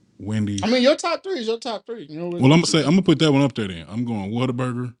 Wendy's. I mean, your top 3 is your top 3. You know what I'm gonna put that one up there then. I'm going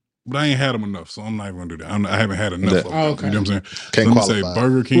Whataburger, but I ain't had them enough, so I'm not even gonna do that. I haven't had enough of them. Okay. You know what I'm saying? Can't so qualify. I'm gonna say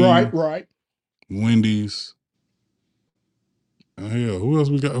Burger King, right. Wendy's. Hell, who else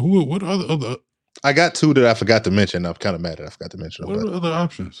we got? What other? I got 2 that I forgot to mention. I'm kind of mad that I forgot to mention them. What are the other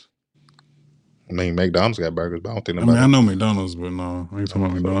options? I mean, McDonald's got burgers, but I don't think. I know McDonald's, but no, I ain't talking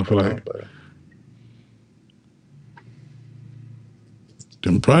about McDonald's. I feel like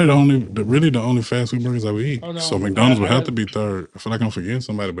them probably the only fast food burgers I would eat. So McDonald's would have to be third. I feel like I'm forgetting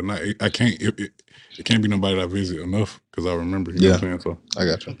somebody, but not. I can't. It can't be nobody that I visit enough because I remember. You know what I'm saying? So I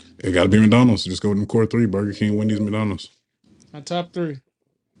got you. It got to be McDonald's. Just go with them core 3: Burger King, Wendy's, McDonald's. My top 3.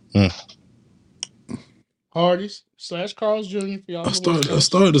 Hardee's / Carl's Jr. for y'all. I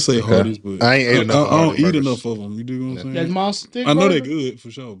started to say Hardee's, but I ain't ate enough. I don't eat enough of them. You do what I'm saying? That monster stick. I know they're good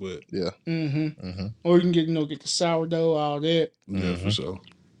for sure, but yeah. Or you can get the sourdough, all that. Yeah, for sure.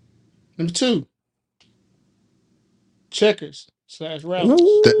 Number 2, Checkers / Ralph's.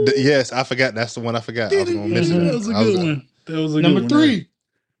 Yes, I forgot. That's the one I forgot. I was going to mention that was a good one. That was a Number good 3. One.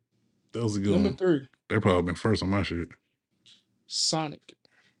 That was a good one. Number 3. They probably been first on my shit. Sonic.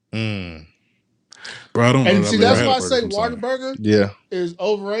 Bro, I don't know. And see, that's why I say Whataburger is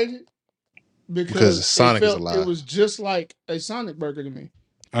overrated because Sonic is a lie. It was just like a Sonic burger to me.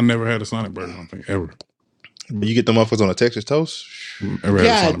 I never had a Sonic burger, I don't think, ever. But you get the motherfuckers on a Texas toast?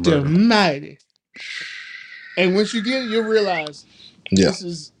 God almighty. And once you get it, you'll realize this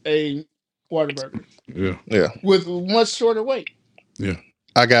is a Whataburger. Yeah. With much shorter wait. Yeah.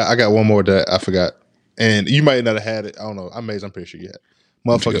 I got one more that I forgot. And you might not have had it. I don't know. I'm pretty sure you had.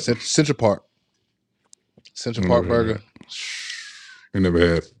 Motherfucking Central Park. Central Park burger. I never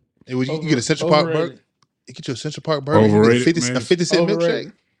had. You get a Central Park burger. You get you a Central Park burger. Overrated, you get a 50-cent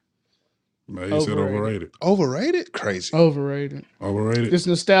milkshake. Man, you said overrated. Overrated? Crazy. Overrated. It's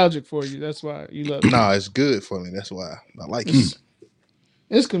nostalgic for you. That's why you love it. Nah, it's good for me. That's why I like it.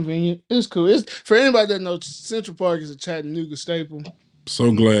 It's convenient. It's cool. It's for anybody that knows Central Park is a Chattanooga staple.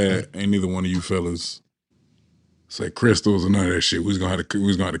 So glad ain't neither one of you fellas say crystals or none of that shit. We was gonna have to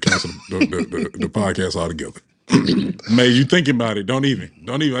cancel the podcast altogether. Made you think about it. Don't even.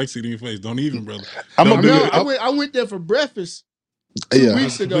 I see it in your face. Don't even, brother. I went there for breakfast 2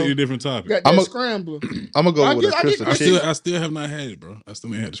 weeks ago. Completely different topic. Got that scrambler. I'm gonna go with a crystal chicken. I still have not had it, bro. I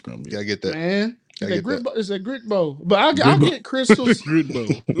still ain't had the scramble. Yeah, I get that. Man, it's a grit bowl. But I'll get crystals. Grit bowl.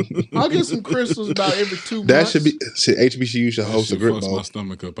 I'll get some crystals about every 2 months. That should be. HBCU should host a grit bowl. My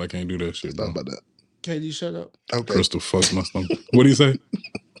stomach up. I can't do that shit. About that. KD, shut up. Okay. Crystal fucks my stomach. What do you say?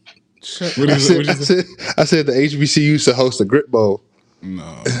 I said the HBCU should host a grit bowl.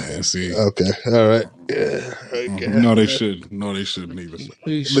 No, man. See. Okay. All right. Yeah. Okay. No, they shouldn't. No, they shouldn't either.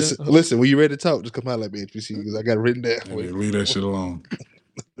 Listen. When you ready to talk, just come out like me, HBCU, because I got it written down. Yeah, leave that shit alone.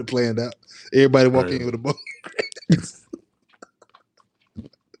 They're planned out. Everybody walk in with a bowl.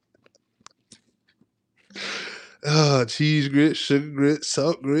 Cheese grits, sugar grits,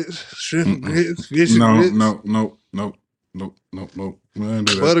 salt grits, shrimp grits, fish grits. No.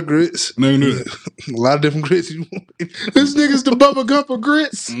 Butter grits. No, a lot of different grits you want. This nigga's the Bubba Gumper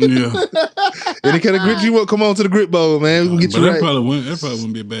grits. Yeah. Any kind of grits you want, come on to the grit bowl, man. We'll get you right. That probably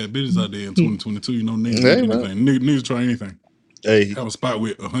wouldn't be a bad business out there in 2022. You know, niggas try anything. Hey, have a spot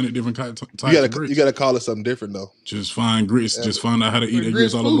with 100 different types of grits. You gotta call it something different though. Just find grits. Just find out how to eat that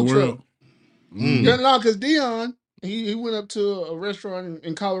grits all over the world. Yeah, no, because Dion, he went up to a restaurant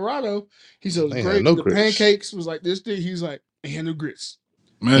in Colorado. He said it was great. The pancakes was like this thing. He's like, they had no grits.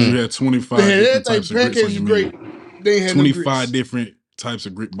 Imagine you had 25 different types of grits on your menu. They had 25 different types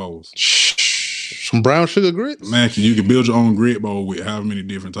of grit bowls. Some brown sugar grits? Man, you can build your own grit bowl with however many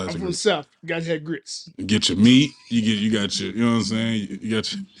different types of grits. From the South. You guys had grits. You get your meat. You got your, you know what I'm saying? You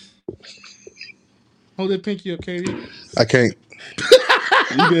got your... Hold that pinky up, Katie. I can't.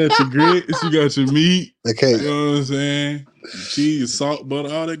 You got your grits. You got your meat. I can't. You know what I'm saying? Cheese, salt,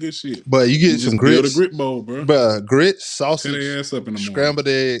 butter, all that good shit. But you get some grits. Build a grit bowl, bro. Bruh, grits, sausage, their ass up in the scrambled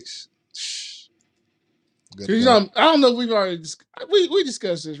eggs. You know, I don't know if we've already we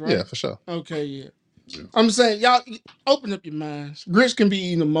discussed this, right? Yeah, for sure. Okay, yeah. I'm saying, y'all open up your minds. Grits can be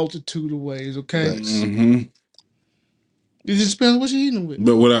eaten a multitude of ways, okay? Mm-hmm. It just depends what you're eating with.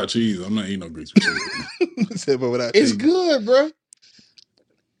 But without cheese, I'm not eating no grits with cheese. It's good, bro.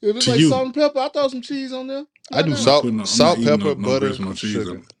 If it's like salt and pepper, I throw some cheese on there. I do salt, pepper, butter,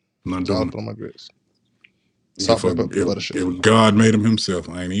 sugar. I'm not doing it on my grits. Salt, pepper, butter, sugar. If God made them himself,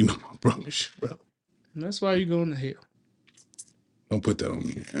 I ain't eating no more brothers, bro. And that's why you're going to hell. Don't put that on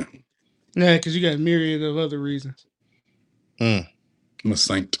me, man. Nah, because you got a myriad of other reasons. I'm a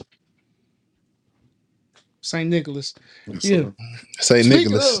saint. St. Nicholas. Yes, yeah. St.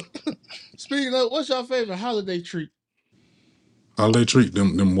 Nicholas. Speaking of, what's your favorite holiday treat? Holiday treat?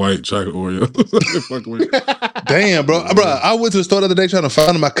 Them white chocolate Oreos. Damn, bro. I went to the store the other day trying to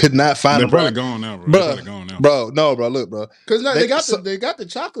find them. I could not find them. They're probably gone now, bro. No, bro. Look, bro. Because they got the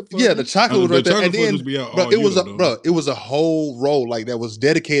chocolate. Yeah, the chocolate was right there. And then, it was a whole roll like that was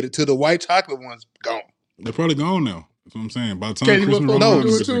dedicated to the white chocolate ones. Gone. They're probably gone now. That's what I'm saying. By the time Christmas rolls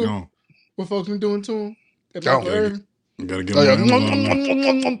around, they're gone. What folks been doing to them? Gotta get them on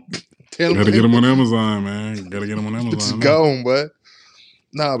Amazon. Gotta get them on Amazon, man. Gotta get them on Amazon. It's gone, bud.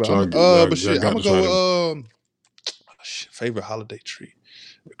 Nah, bro. But shit, I'm gonna go. Favorite holiday treat,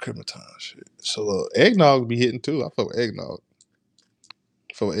 Christmas time. Shit. So eggnog be hitting too. I fuck with eggnog.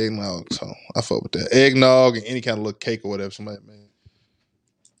 So I fuck with that eggnog and any kind of little cake or whatever. Somebody man.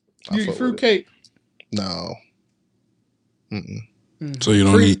 You eat fruit cake? No. So you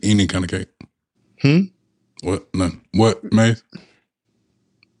don't eat any kind of cake? What? None. What, Mace?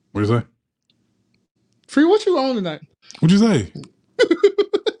 What'd you say? Free, what you on tonight? What'd you say?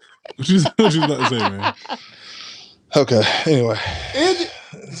 What you about to say, man? Okay, anyway.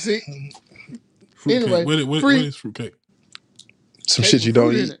 What is fruitcake? Some shit you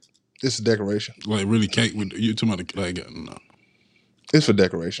don't eat. It's a decoration. Like really cake with you talking about like no. It's for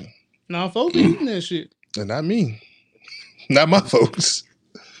decoration. Nah, folks be eating that shit. And not me. Not my folks.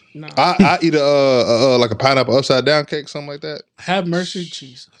 Nah. I eat a like a pineapple upside down cake, something like that. Have mercy,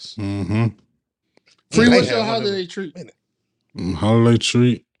 Jesus. Mm-hmm. Free, what's your holiday treat? Holiday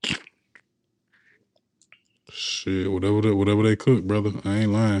treat? Shit, whatever they cook, brother. I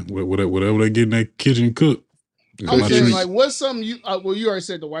ain't lying. Whatever they get in that kitchen cook. I'm saying, like, what's something you? Well, you already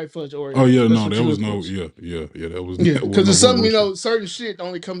said the white fudge Oreo. Oh yeah, no, that was no, yeah, that was because it's something certain shit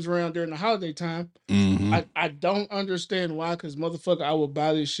only comes around during the holiday time. Mm-hmm. I don't understand why, because motherfucker, I will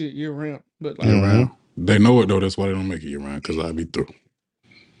buy this shit year round. But like, year round, they know it though. That's why they don't make it year round, because I'd be through.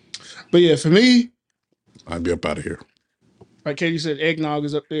 But yeah, for me, I'd be up out of here. Like Katie said, eggnog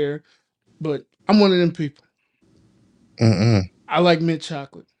is up there, but I'm one of them people. I like mint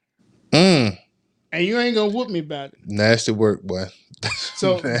chocolate. And you ain't gonna whoop me about it. Nasty work, boy.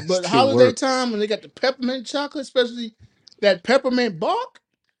 So, but holiday time when they got the peppermint chocolate, especially that peppermint bark,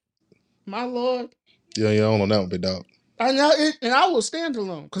 my lord. Yeah, you don't know that one, big dog. And I will stand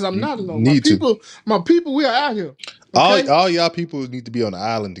alone because I'm not alone. My people, we are out here. Okay? All y'all people need to be on the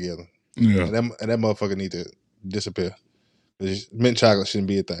island together. Yeah, and that motherfucker need to disappear. Mint chocolate shouldn't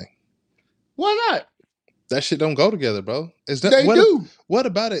be a thing. Why not? That shit don't go together, bro. They do. What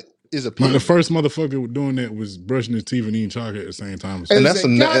about it is appealing? The first motherfucker doing that was brushing his teeth and eating chocolate at the same time. And that's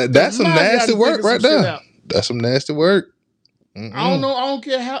some nasty work right there. That's some nasty work. I don't know. I don't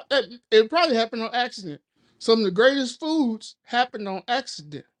care how that. It probably happened on accident. Some of the greatest foods happened on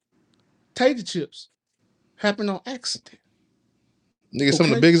accident. Tater chips happened on accident. Nigga, some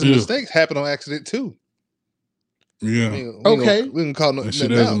of the biggest mistakes happen on accident too. Yeah. We can call that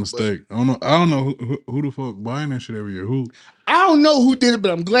shit as a mistake. I don't know who the fuck buying that shit every year. Who? I don't know who did it, but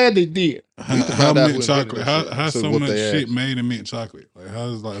I'm glad they did. How mint chocolate? How so much shit made in mint chocolate? Like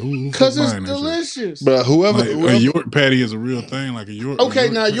how's like who? Because it's delicious. But whoever a York patty is a real thing. Like a York. Okay,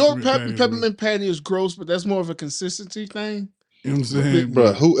 now York peppermint patty is gross, but that's more of a consistency thing. You know what I'm saying,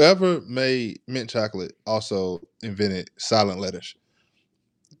 bro? Whoever made mint chocolate also invented silent letters.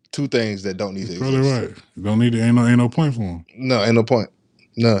 Two things that don't need to exist. Probably right. Don't need it. Ain't no point for them. No, ain't no point.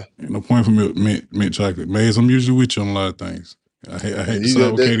 No. Ain't no point for mint chocolate. Maze, I'm usually with you on a lot of things. I hate to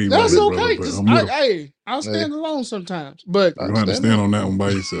side with Katie. That's okay, because I'll stand alone sometimes. But you have to stand on that one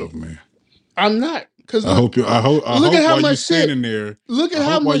by yourself, man. I'm not. Because I hope look at how much shit. Standing there. Look at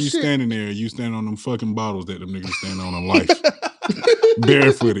how much while you shit. Standing there, you stand on them fucking bottles that them niggas stand on in life.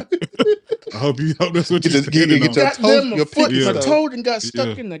 Barefooted. I hope that's what you're standing on. Your foot, my toe and got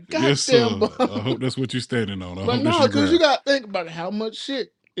stuck in the goddamn bottle. I hope that's what you're standing on. But no, because you got to think about it. How much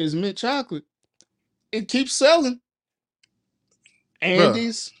shit is mint chocolate? It keeps selling.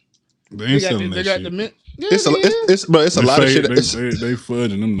 Andes. They ain't selling that shit. They got the mint. Yeah, it's a lot of shit. They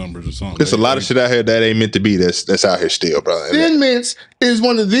fudging them numbers or something. There's a lot of shit out here that ain't meant to be. That's out here still, bro. Thin Mints is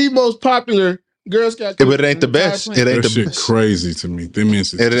one of the most popular Girl Scout. But it ain't the best. It ain't the best. Crazy to me. Thin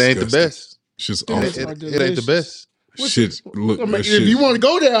Mints is it ain't the best. Shit's awful. It ain't the best. Shit. Look, if you want to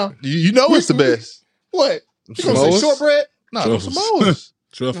go down, you know it's the best. What? You gonna say shortbread? No, Samoas.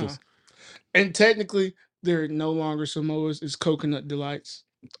 Truffles. And technically, they're no longer Samoas. It's Coconut Delights.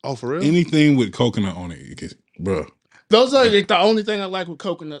 Oh, for real? Anything with coconut on it, bro. Those are the only thing I like with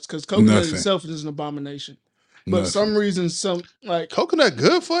coconuts, because coconut itself is an abomination. But some reason, coconut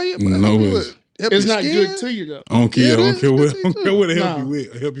good for you. No, it's not good to you though. I don't care what it help you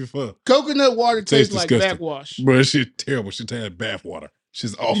with. Help you for. Coconut water tastes like backwash. Bro, that shit terrible. Shit tastes like bath water.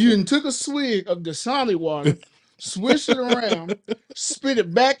 Shit's awful. You took a swig of Dasani water, swish it around, spit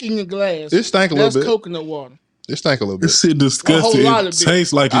it back in your glass. It stank a little bit. That's coconut water. It stank a little bit. This shit disgusting. It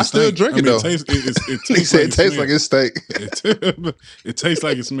tastes like I still drink it though. It tastes like it stank. It tastes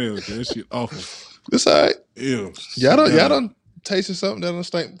like it smells. That shit awful. It's all right. Ew. Y'all done tasted something that don't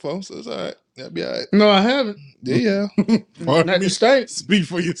stink before, so it's all right. That'll be all right. No, I haven't. Yeah. Not the stink. Speak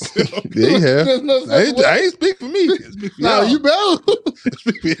for yourself. Yeah, you have. I ain't speak for me. Speak for no, you better.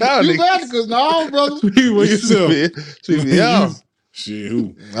 Speak for y'all. You better, because no, brother. Speak for yourself. Speak for y'all. Shit,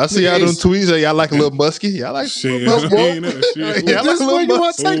 who? I see y'all doing tweets. Y'all like a little musky. Y'all like shit. Y'all like a little you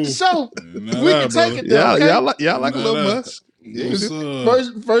want to take the show. We can take it though. Y'all like a little musk.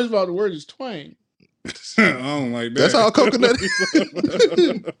 First of all, the word is twang. I don't like that. That's all coconut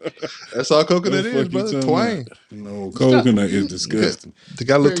is. That's all coconut is, brother. Twang. No, coconut is disgusting. They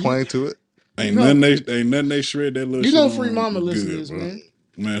got a little twang to it. Ain't nothing they shred that little shit. You know Free Mama listen to this, man.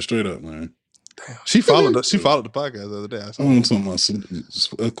 Man, straight up, man. Damn. She followed the podcast the other day. I'm talking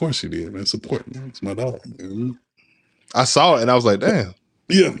about of course she did, man. Support, man. It's my dog. Man. I saw it and I was like, damn.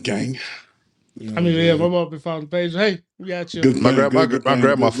 Yeah, gang. Yeah, I mean, yeah, my mom been following the page. Hey, we got you. My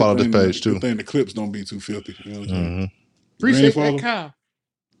grandma followed this page too. Good thing the clips don't be too filthy. You know what I'm saying? Appreciate that, Kyle.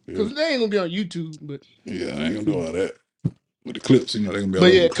 Because they ain't gonna be on YouTube, but yeah, I ain't gonna do all that. With the clips, you know, they gonna be.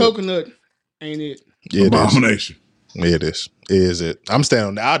 But yeah, coconut ain't it? Yeah, abomination. Yeah, it is. It is it. I'm standing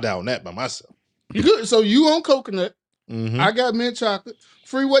on that. I'll die on that by myself. You good? So you on coconut? I got mint chocolate.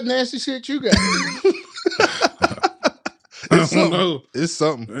 Free, what nasty shit you got? something. It's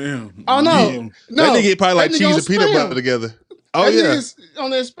something. Damn. Oh no, That nigga probably like cheese and peanut butter together. Oh that yeah,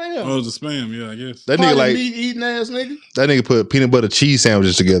 on that spam. Oh, it's a spam. Yeah, I guess that nigga like meat eating ass nigga. That nigga put peanut butter cheese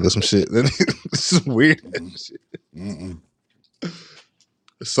sandwiches together. Some shit. Some weird shit.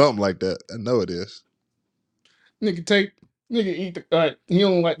 It's something like that. I know it is. Nigga eat the he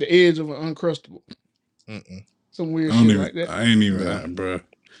don't like the edge of an Uncrustable. Some weird shit like that. I ain't even, bro.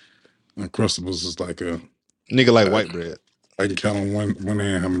 Uncrustables is like a nigga like white bread. I can count on one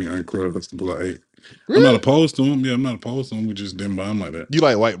hand how many Uncrustables I ate. Really? I'm not opposed to them. Yeah, I'm not opposed to them. We just didn't buy them like that. You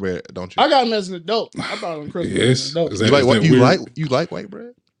like white bread, don't you? I got them as an adult. I bought Uncrustables as an adult. You like white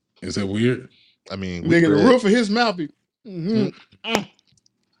bread? Is that weird? I mean, nigga, the roof of his mouth be.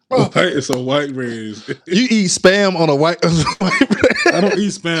 It's a white bread. You eat spam on a white bread? I don't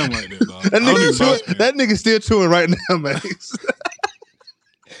eat spam like that, dog. That nigga still chewing right now, man.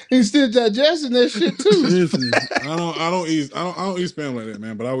 He's still digesting that shit too. Listen, I don't eat spam like that,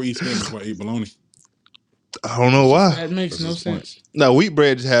 man. But I would eat spam before I eat bologna. I don't know why. That makes no sense. No, wheat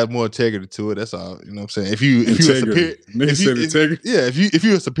bread just has more integrity to it. That's all. You know what I'm saying? If you a superior, integrity. Yeah, if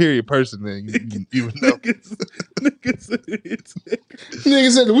you're a superior person, then you would know. Nigga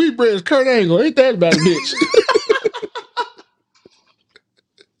said the wheat bread is Kurt Angle. Ain't that about a bitch?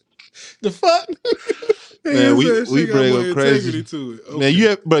 The fuck? Man, wheat bread go crazy. To it.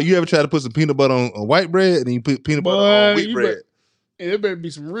 Okay. Man, you ever try to put some peanut butter on white bread and then you put peanut butter on wheat bread? There better be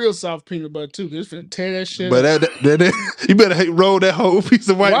some real soft peanut butter too. It's finna tear that shit but up. You better roll that whole piece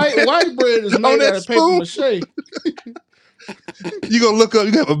of white bread. White bread is made out of paper mache. You gonna look up,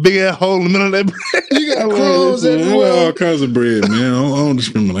 you got a big ass hole in the middle of that bread. You got crumbs everywhere. All kinds of bread, man. I don't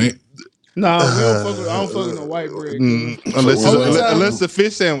discriminate. Nah, I don't fuck with no white bread. Unless it's a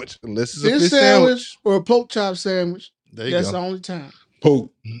fish sandwich. Unless it's a fish sandwich or a pork chop sandwich. That's the only time.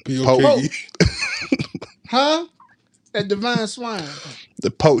 Poke. Poke. Huh? At Divine Swine.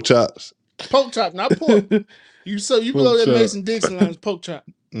 The pork chops. Pork chop, not pork. You blow that Mason Dixon line, pork chop.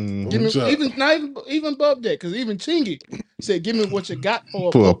 Give me even above that, because even Chingy said, "Give me what you got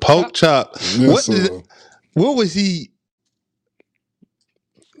for a pork chop." What was he?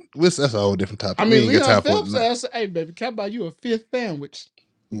 That's a whole different topic. I mean, Leon Phelps asked, "Hey, baby, can I buy you a fifth sandwich?"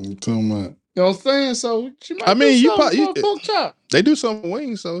 You know what I'm saying? So she might do something for a pork chop. They do something for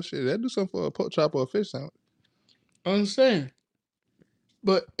wings, so shit. They do something for a pork chop or a fish sandwich. I understand.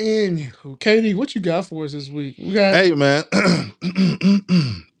 But anywho, KD, what you got for us this week? Hey, man.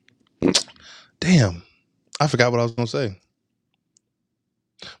 Damn. I forgot what I was going to say.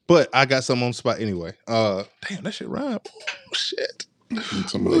 But I got something on the spot anyway. Damn, that shit rhyme. Oh, shit.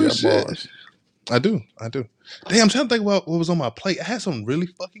 Bars. I do. Damn, I'm trying to think about what was on my plate. I had something really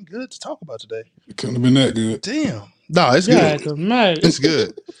fucking good to talk about today. It couldn't have been that good. Damn. No, it's good. It's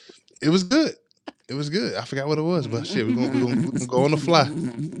good. It was good. I forgot what it was, but shit, we're gonna go on the fly.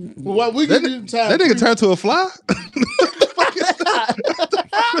 Well, what we can do time? That nigga turned to a fly?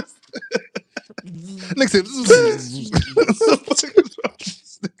 Nigga said,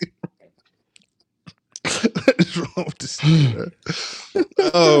 what is wrong with this nigga, bro?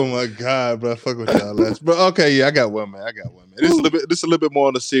 Oh my God, bro. Fuck with y'all less. But okay, yeah, I got one, man. This is a little bit more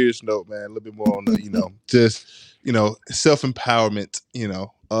on a serious note, man. A little bit more on the, just, self-empowerment,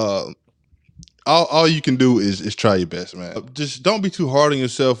 all you can do is try your best, man. Just don't be too hard on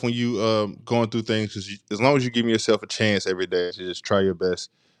yourself when you going through things. Cause as long as you're giving yourself a chance every day to just try your best,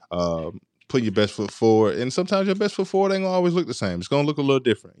 put your best foot forward. And sometimes your best foot forward ain't gonna always look the same. It's gonna look a little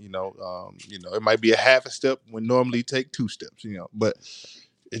different. It might be a half a step when normally you take 2 steps. But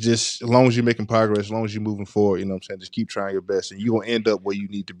it just, as long as you're making progress, as long as you're moving forward, just keep trying your best, and you gonna end up where you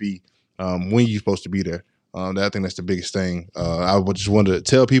need to be when you're supposed to be there. I think that's the biggest thing. I would just want to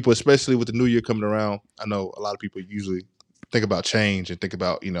tell people, especially with the new year coming around. I know a lot of people usually think about change and think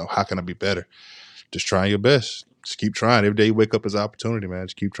about, how can I be better? Just trying your best. Just keep trying. Every day you wake up is an opportunity, man.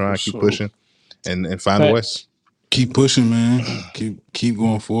 Just keep trying, keep pushing, and find a way. Keep pushing, man. Keep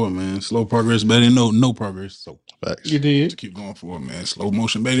going forward, man. Slow progress better than no progress. So you did. Just keep going forward, man. Slow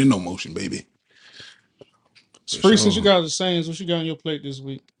motion better than no motion, baby. Free, since you got the Saints, what you got on your plate this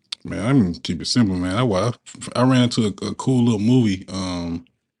week? Man, I'm gonna keep it simple, man. I ran into a cool little movie on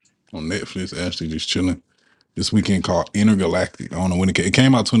Netflix, actually just chilling this weekend, called Intergalactic. I don't know when it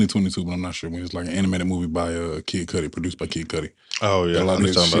came out 2022, but I'm not sure when. It's like an animated movie by Kid Cudi, produced by Kid Cudi. Oh yeah, a lot of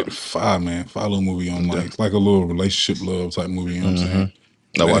this shit. Five little movie on it's like a little relationship love type movie. You know what I'm saying?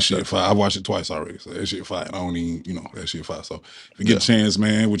 I watched it. I watched it twice already. So that shit fire. I don't even, that shit fire. So if you get a chance,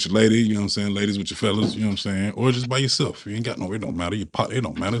 man, with your lady, you know what I'm saying? Ladies with your fellas, you know what I'm saying? Or just by yourself. If you ain't got it don't matter. It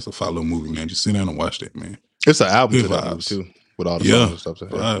don't matter. It's a fire little movie, man. Just sit down and watch that, man. It's an album to that movie too, with all the songs and stuff.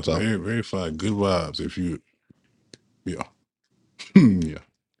 Vibes, very, very fire. Good vibes. Yeah.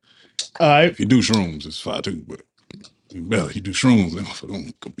 All right. If you do shrooms, it's fine too. But if you do shrooms, then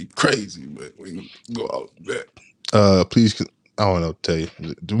gonna be crazy. But we can go out with that. Please, I don't know what to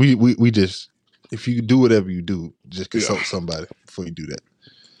tell you. We just, if you do whatever you do, just consult somebody before you do that.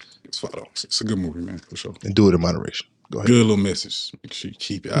 It's fine. It's a good movie, man, for sure. And do it in moderation. Go ahead. Good little message. Make sure you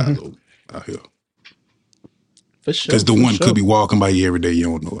keep your eyes open out here. For sure. Because the one could be walking by you every day. You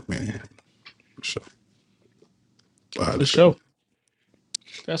don't know it, man. For sure. For sure.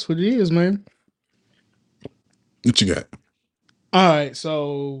 That's what it is, man. What you got? All right.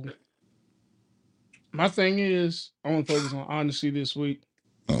 So my thing is, I want to focus on honesty this week.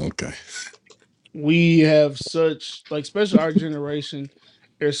 Oh, okay. We have such, like, especially our generation,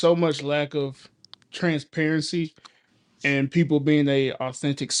 there's so much lack of transparency and people being their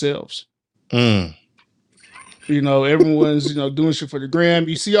authentic selves. Mm. You know, everyone's, doing shit for the gram.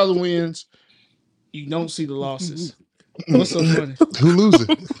 You see all the wins, you don't see the losses. What's so funny? Who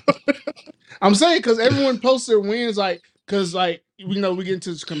losing? I'm saying because everyone posts their wins, because we get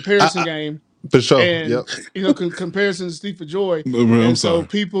into this comparison game. For sure. And comparisons speak for joy. I'm so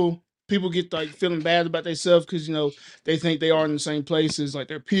sorry. people get like feeling bad about themselves because they think they are in the same places like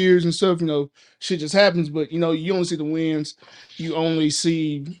their peers and stuff. Shit just happens, but you don't see the wins. You don't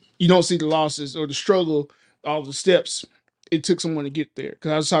see the losses or the struggle, all the steps it took someone to get there.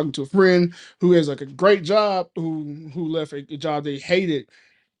 Because I was talking to a friend who has like a great job who left a job they hated,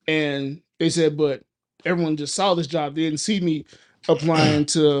 and they said, but everyone just saw this job. They didn't see me applying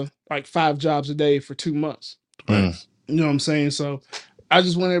to like 5 jobs a day for 2 months. Mm. You know what I'm saying? So I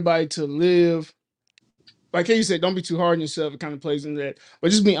just want everybody to live, like you said, don't be too hard on yourself. It kind of plays into that.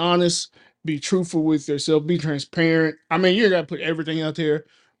 But just be honest, be truthful with yourself, be transparent. I mean, you gotta put everything out there,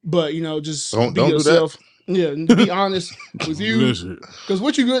 but just Don't be yourself. Yeah, be honest with you. Because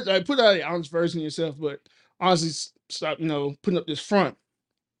what you good, like, put out an honest version of yourself, but honestly stop, putting up this front.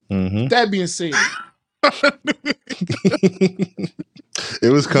 Mm-hmm. That being said, it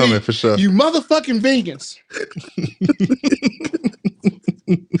was coming for sure. You motherfucking vegans.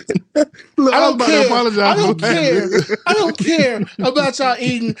 Look, I don't care. Apologize I don't care about y'all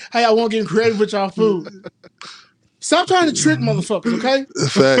eating how y'all want to get creative with y'all food. Stop trying to trick motherfuckers, okay?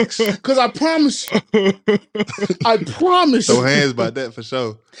 Facts. Because I promise you. Throw hands by that for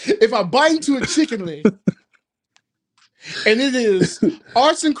sure. If I bite into a chicken leg and it is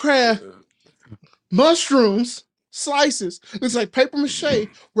arts and craft mushrooms slices, looks like paper mache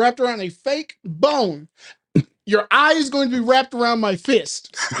wrapped around a fake bone, your eye is going to be wrapped around my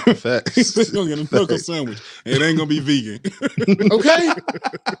fist. Facts. You're going to get a knuckle sandwich. It ain't going to be vegan. Okay?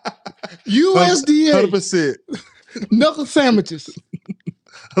 USDA. 100%. Knuckle sandwiches.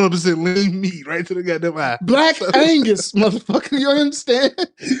 100% lean meat right to the goddamn eye. Black Angus, motherfucker. You understand?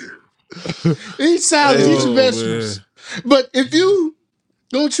 Eat salads, eat your vegetables. Man. But if you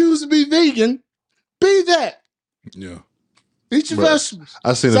don't choose to be vegan, be that. Yeah. Eat your vegetables.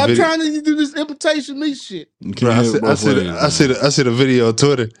 Stop trying to do this imitation meat shit. Bro, I see the video on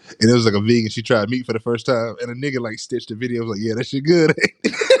Twitter, and it was like a vegan. She tried meat for the first time, and a nigga like stitched the video. I was like, "Yeah, that shit good."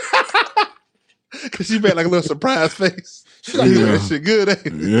 Cause she made like a little surprise face. She's like, "Yeah, that shit good."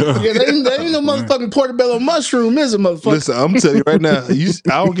 Yeah, they ain't no motherfucking portobello mushroom, is it, motherfucker? Listen, I'm telling you right now,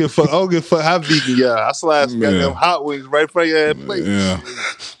 I don't give a fuck. I don't give a fuck how vegan you are. I slide some goddamn hot wings right in front of your plate. Yeah.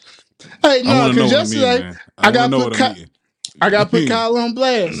 Hey, no, because yesterday I got to put Kyle on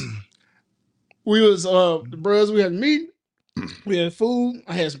blast. We was the bros. We had meat. We had food.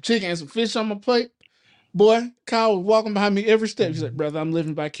 I had some chicken and some fish on my plate. Boy, Kyle was walking behind me every step. He's like, "Brother, I'm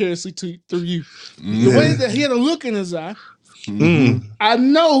living vicariously through you." The way that he had a look in his eye, I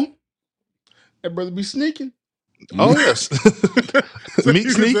know that brother be sneaking. Oh yes, meat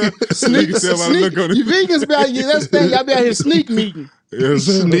sneaking. Sneak. You vegans be out here. That's the thing. Y'all be out here sneak meeting.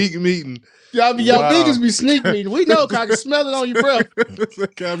 Sneak meeting. Y'all vegans be sneak meeting. We know, cause I can smell it on your breath.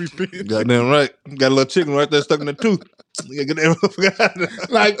 Goddamn right. Got a little chicken right there stuck in the tooth.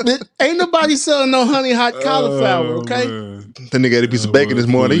 Like, ain't nobody selling no honey hot cauliflower, okay? Man. That nigga had a piece of bacon this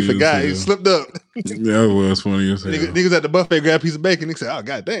morning. He forgot. He slipped up. Yeah, it was funny as hell. Niggas at the buffet grabbed a piece of bacon. Nigga said, "Oh,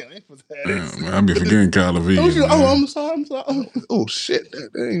 goddamn. Man, I be forgetting cauliflower. I'm sorry. Oh, shit.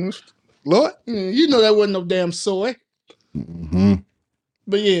 Dang. Lord. You know that wasn't no damn soy. Mm-hmm.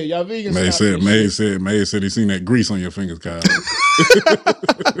 But yeah, y'all vegans. May said he seen that grease on your fingers, Kyle.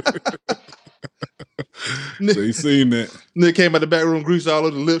 So he seen that. Nigga came out the back room, grease all over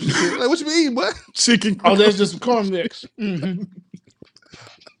the lips and shit. Like, what you been eating, boy? Chicken. Oh, that's just some corn mix. Mm-hmm.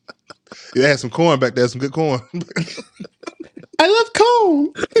 Yeah, I had some corn back there, some good corn. I love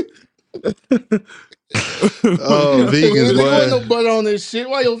corn. Oh, vegans, There wasn't no boy. butter on this shit.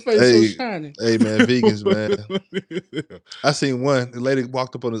 Why your face so shiny? Hey, man, vegans, man. I seen one. The lady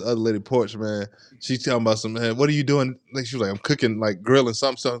walked up on this other lady porch, man. She's talking about some, man, what are you doing? Like, she was like, I'm cooking, like grilling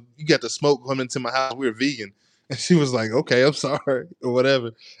something. You got the smoke coming into my house. We're vegan. And she was like, okay, I'm sorry, or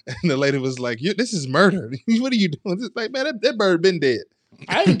whatever. And the lady was like, this is murder. What are you doing? It's like, man, that bird been dead.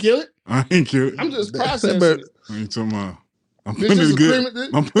 I didn't kill it. I ain't kill it. I'm just processing it. What are you talking about? I'm This putting is it a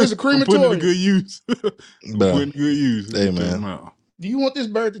good. I'm this is a putting it to crematorium. good use. Putting good use. Hey, man. Do you want this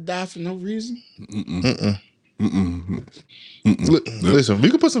bird to die for no reason? Listen,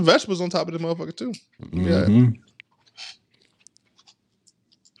 we could put some vegetables on top of this motherfucker too. Yeah.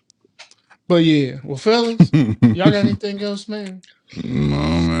 But yeah, well, fellas, y'all got anything else, man? No,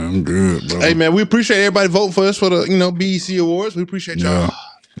 man, I'm good, bro. Hey, man, we appreciate everybody voting for us for the BEC Awards. We appreciate y'all.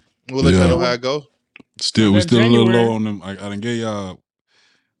 We'll let y'all know how it goes. We still a little low on them. I done gave y'all.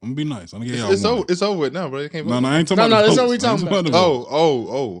 I'm gonna be nice. I'm gonna give y'all it's over with now, bro. Can't vote. I ain't talking about that's the what we talking about.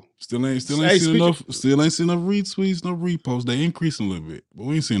 Oh. Still ain't seen enough. Still ain't seen enough retweets, no reposts. They increasing a little bit, but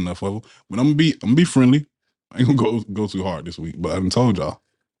we ain't seen enough of them. But I'm gonna be friendly. I ain't gonna go too hard this week. But I done told y'all.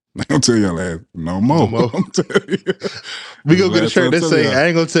 I ain't gonna tell y'all ass no more. I'm telling you. We gonna get a shirt that say I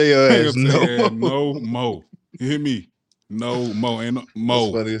ain't gonna tell your ass no more. You hear me? No more. Ain't no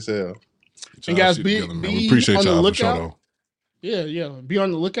more. That's funny as hell. And guys, be we appreciate on the y'all lookout. for sure, though. Yeah. Be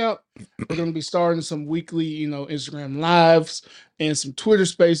on the lookout. We're going to be starting some weekly, Instagram lives and some Twitter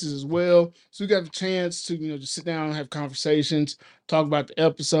spaces as well. So we got the chance to, just sit down and have conversations, talk about the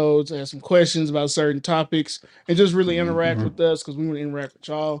episodes, ask some questions about certain topics, and just really interact with us because we want to interact with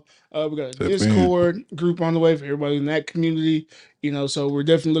y'all. We got a Discord group on the way for everybody in that community, so we're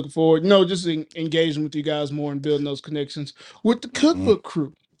definitely looking forward, just engaging with you guys more and building those connections with the Cookbook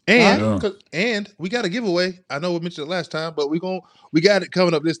crew. And we got a giveaway. I know we mentioned it last time, but we got it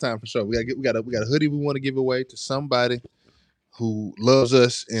coming up this time for sure. We got a hoodie we want to give away to somebody who loves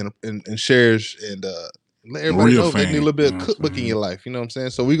us and shares and let everybody know they need a little bit of cookbook in your life. You know what I'm saying?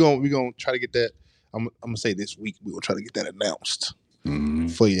 So we're gonna try to get that. I'm gonna say this week we're gonna try to get that announced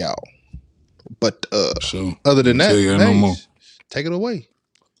for y'all. But other than that, take it away.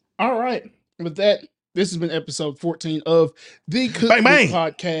 All right. With that, this has been episode 14 of the Cookbook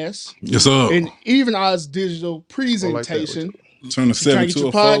Podcast. Yes, sir. An Even Odds digital presentation. Turn the 7 to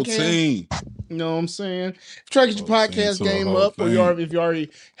a 14. You know what I'm saying? Try to get your podcast game up, or if you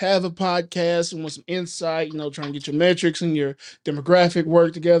already have a podcast and want some insight, trying to get your metrics and your demographic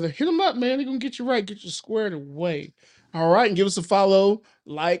work together, hit them up, man. They're going to get you right, get you squared away. All right. And give us a follow,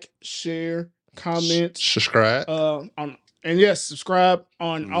 like, share, comment. Subscribe. Subscribe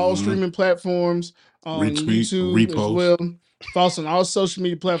on all streaming platforms, on YouTube as well. Follow us on all social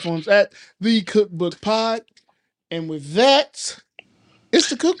media platforms at The Cookbook Pod. And with that, it's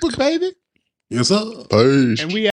the Cookbook, baby. Yes, sir. Peace. And we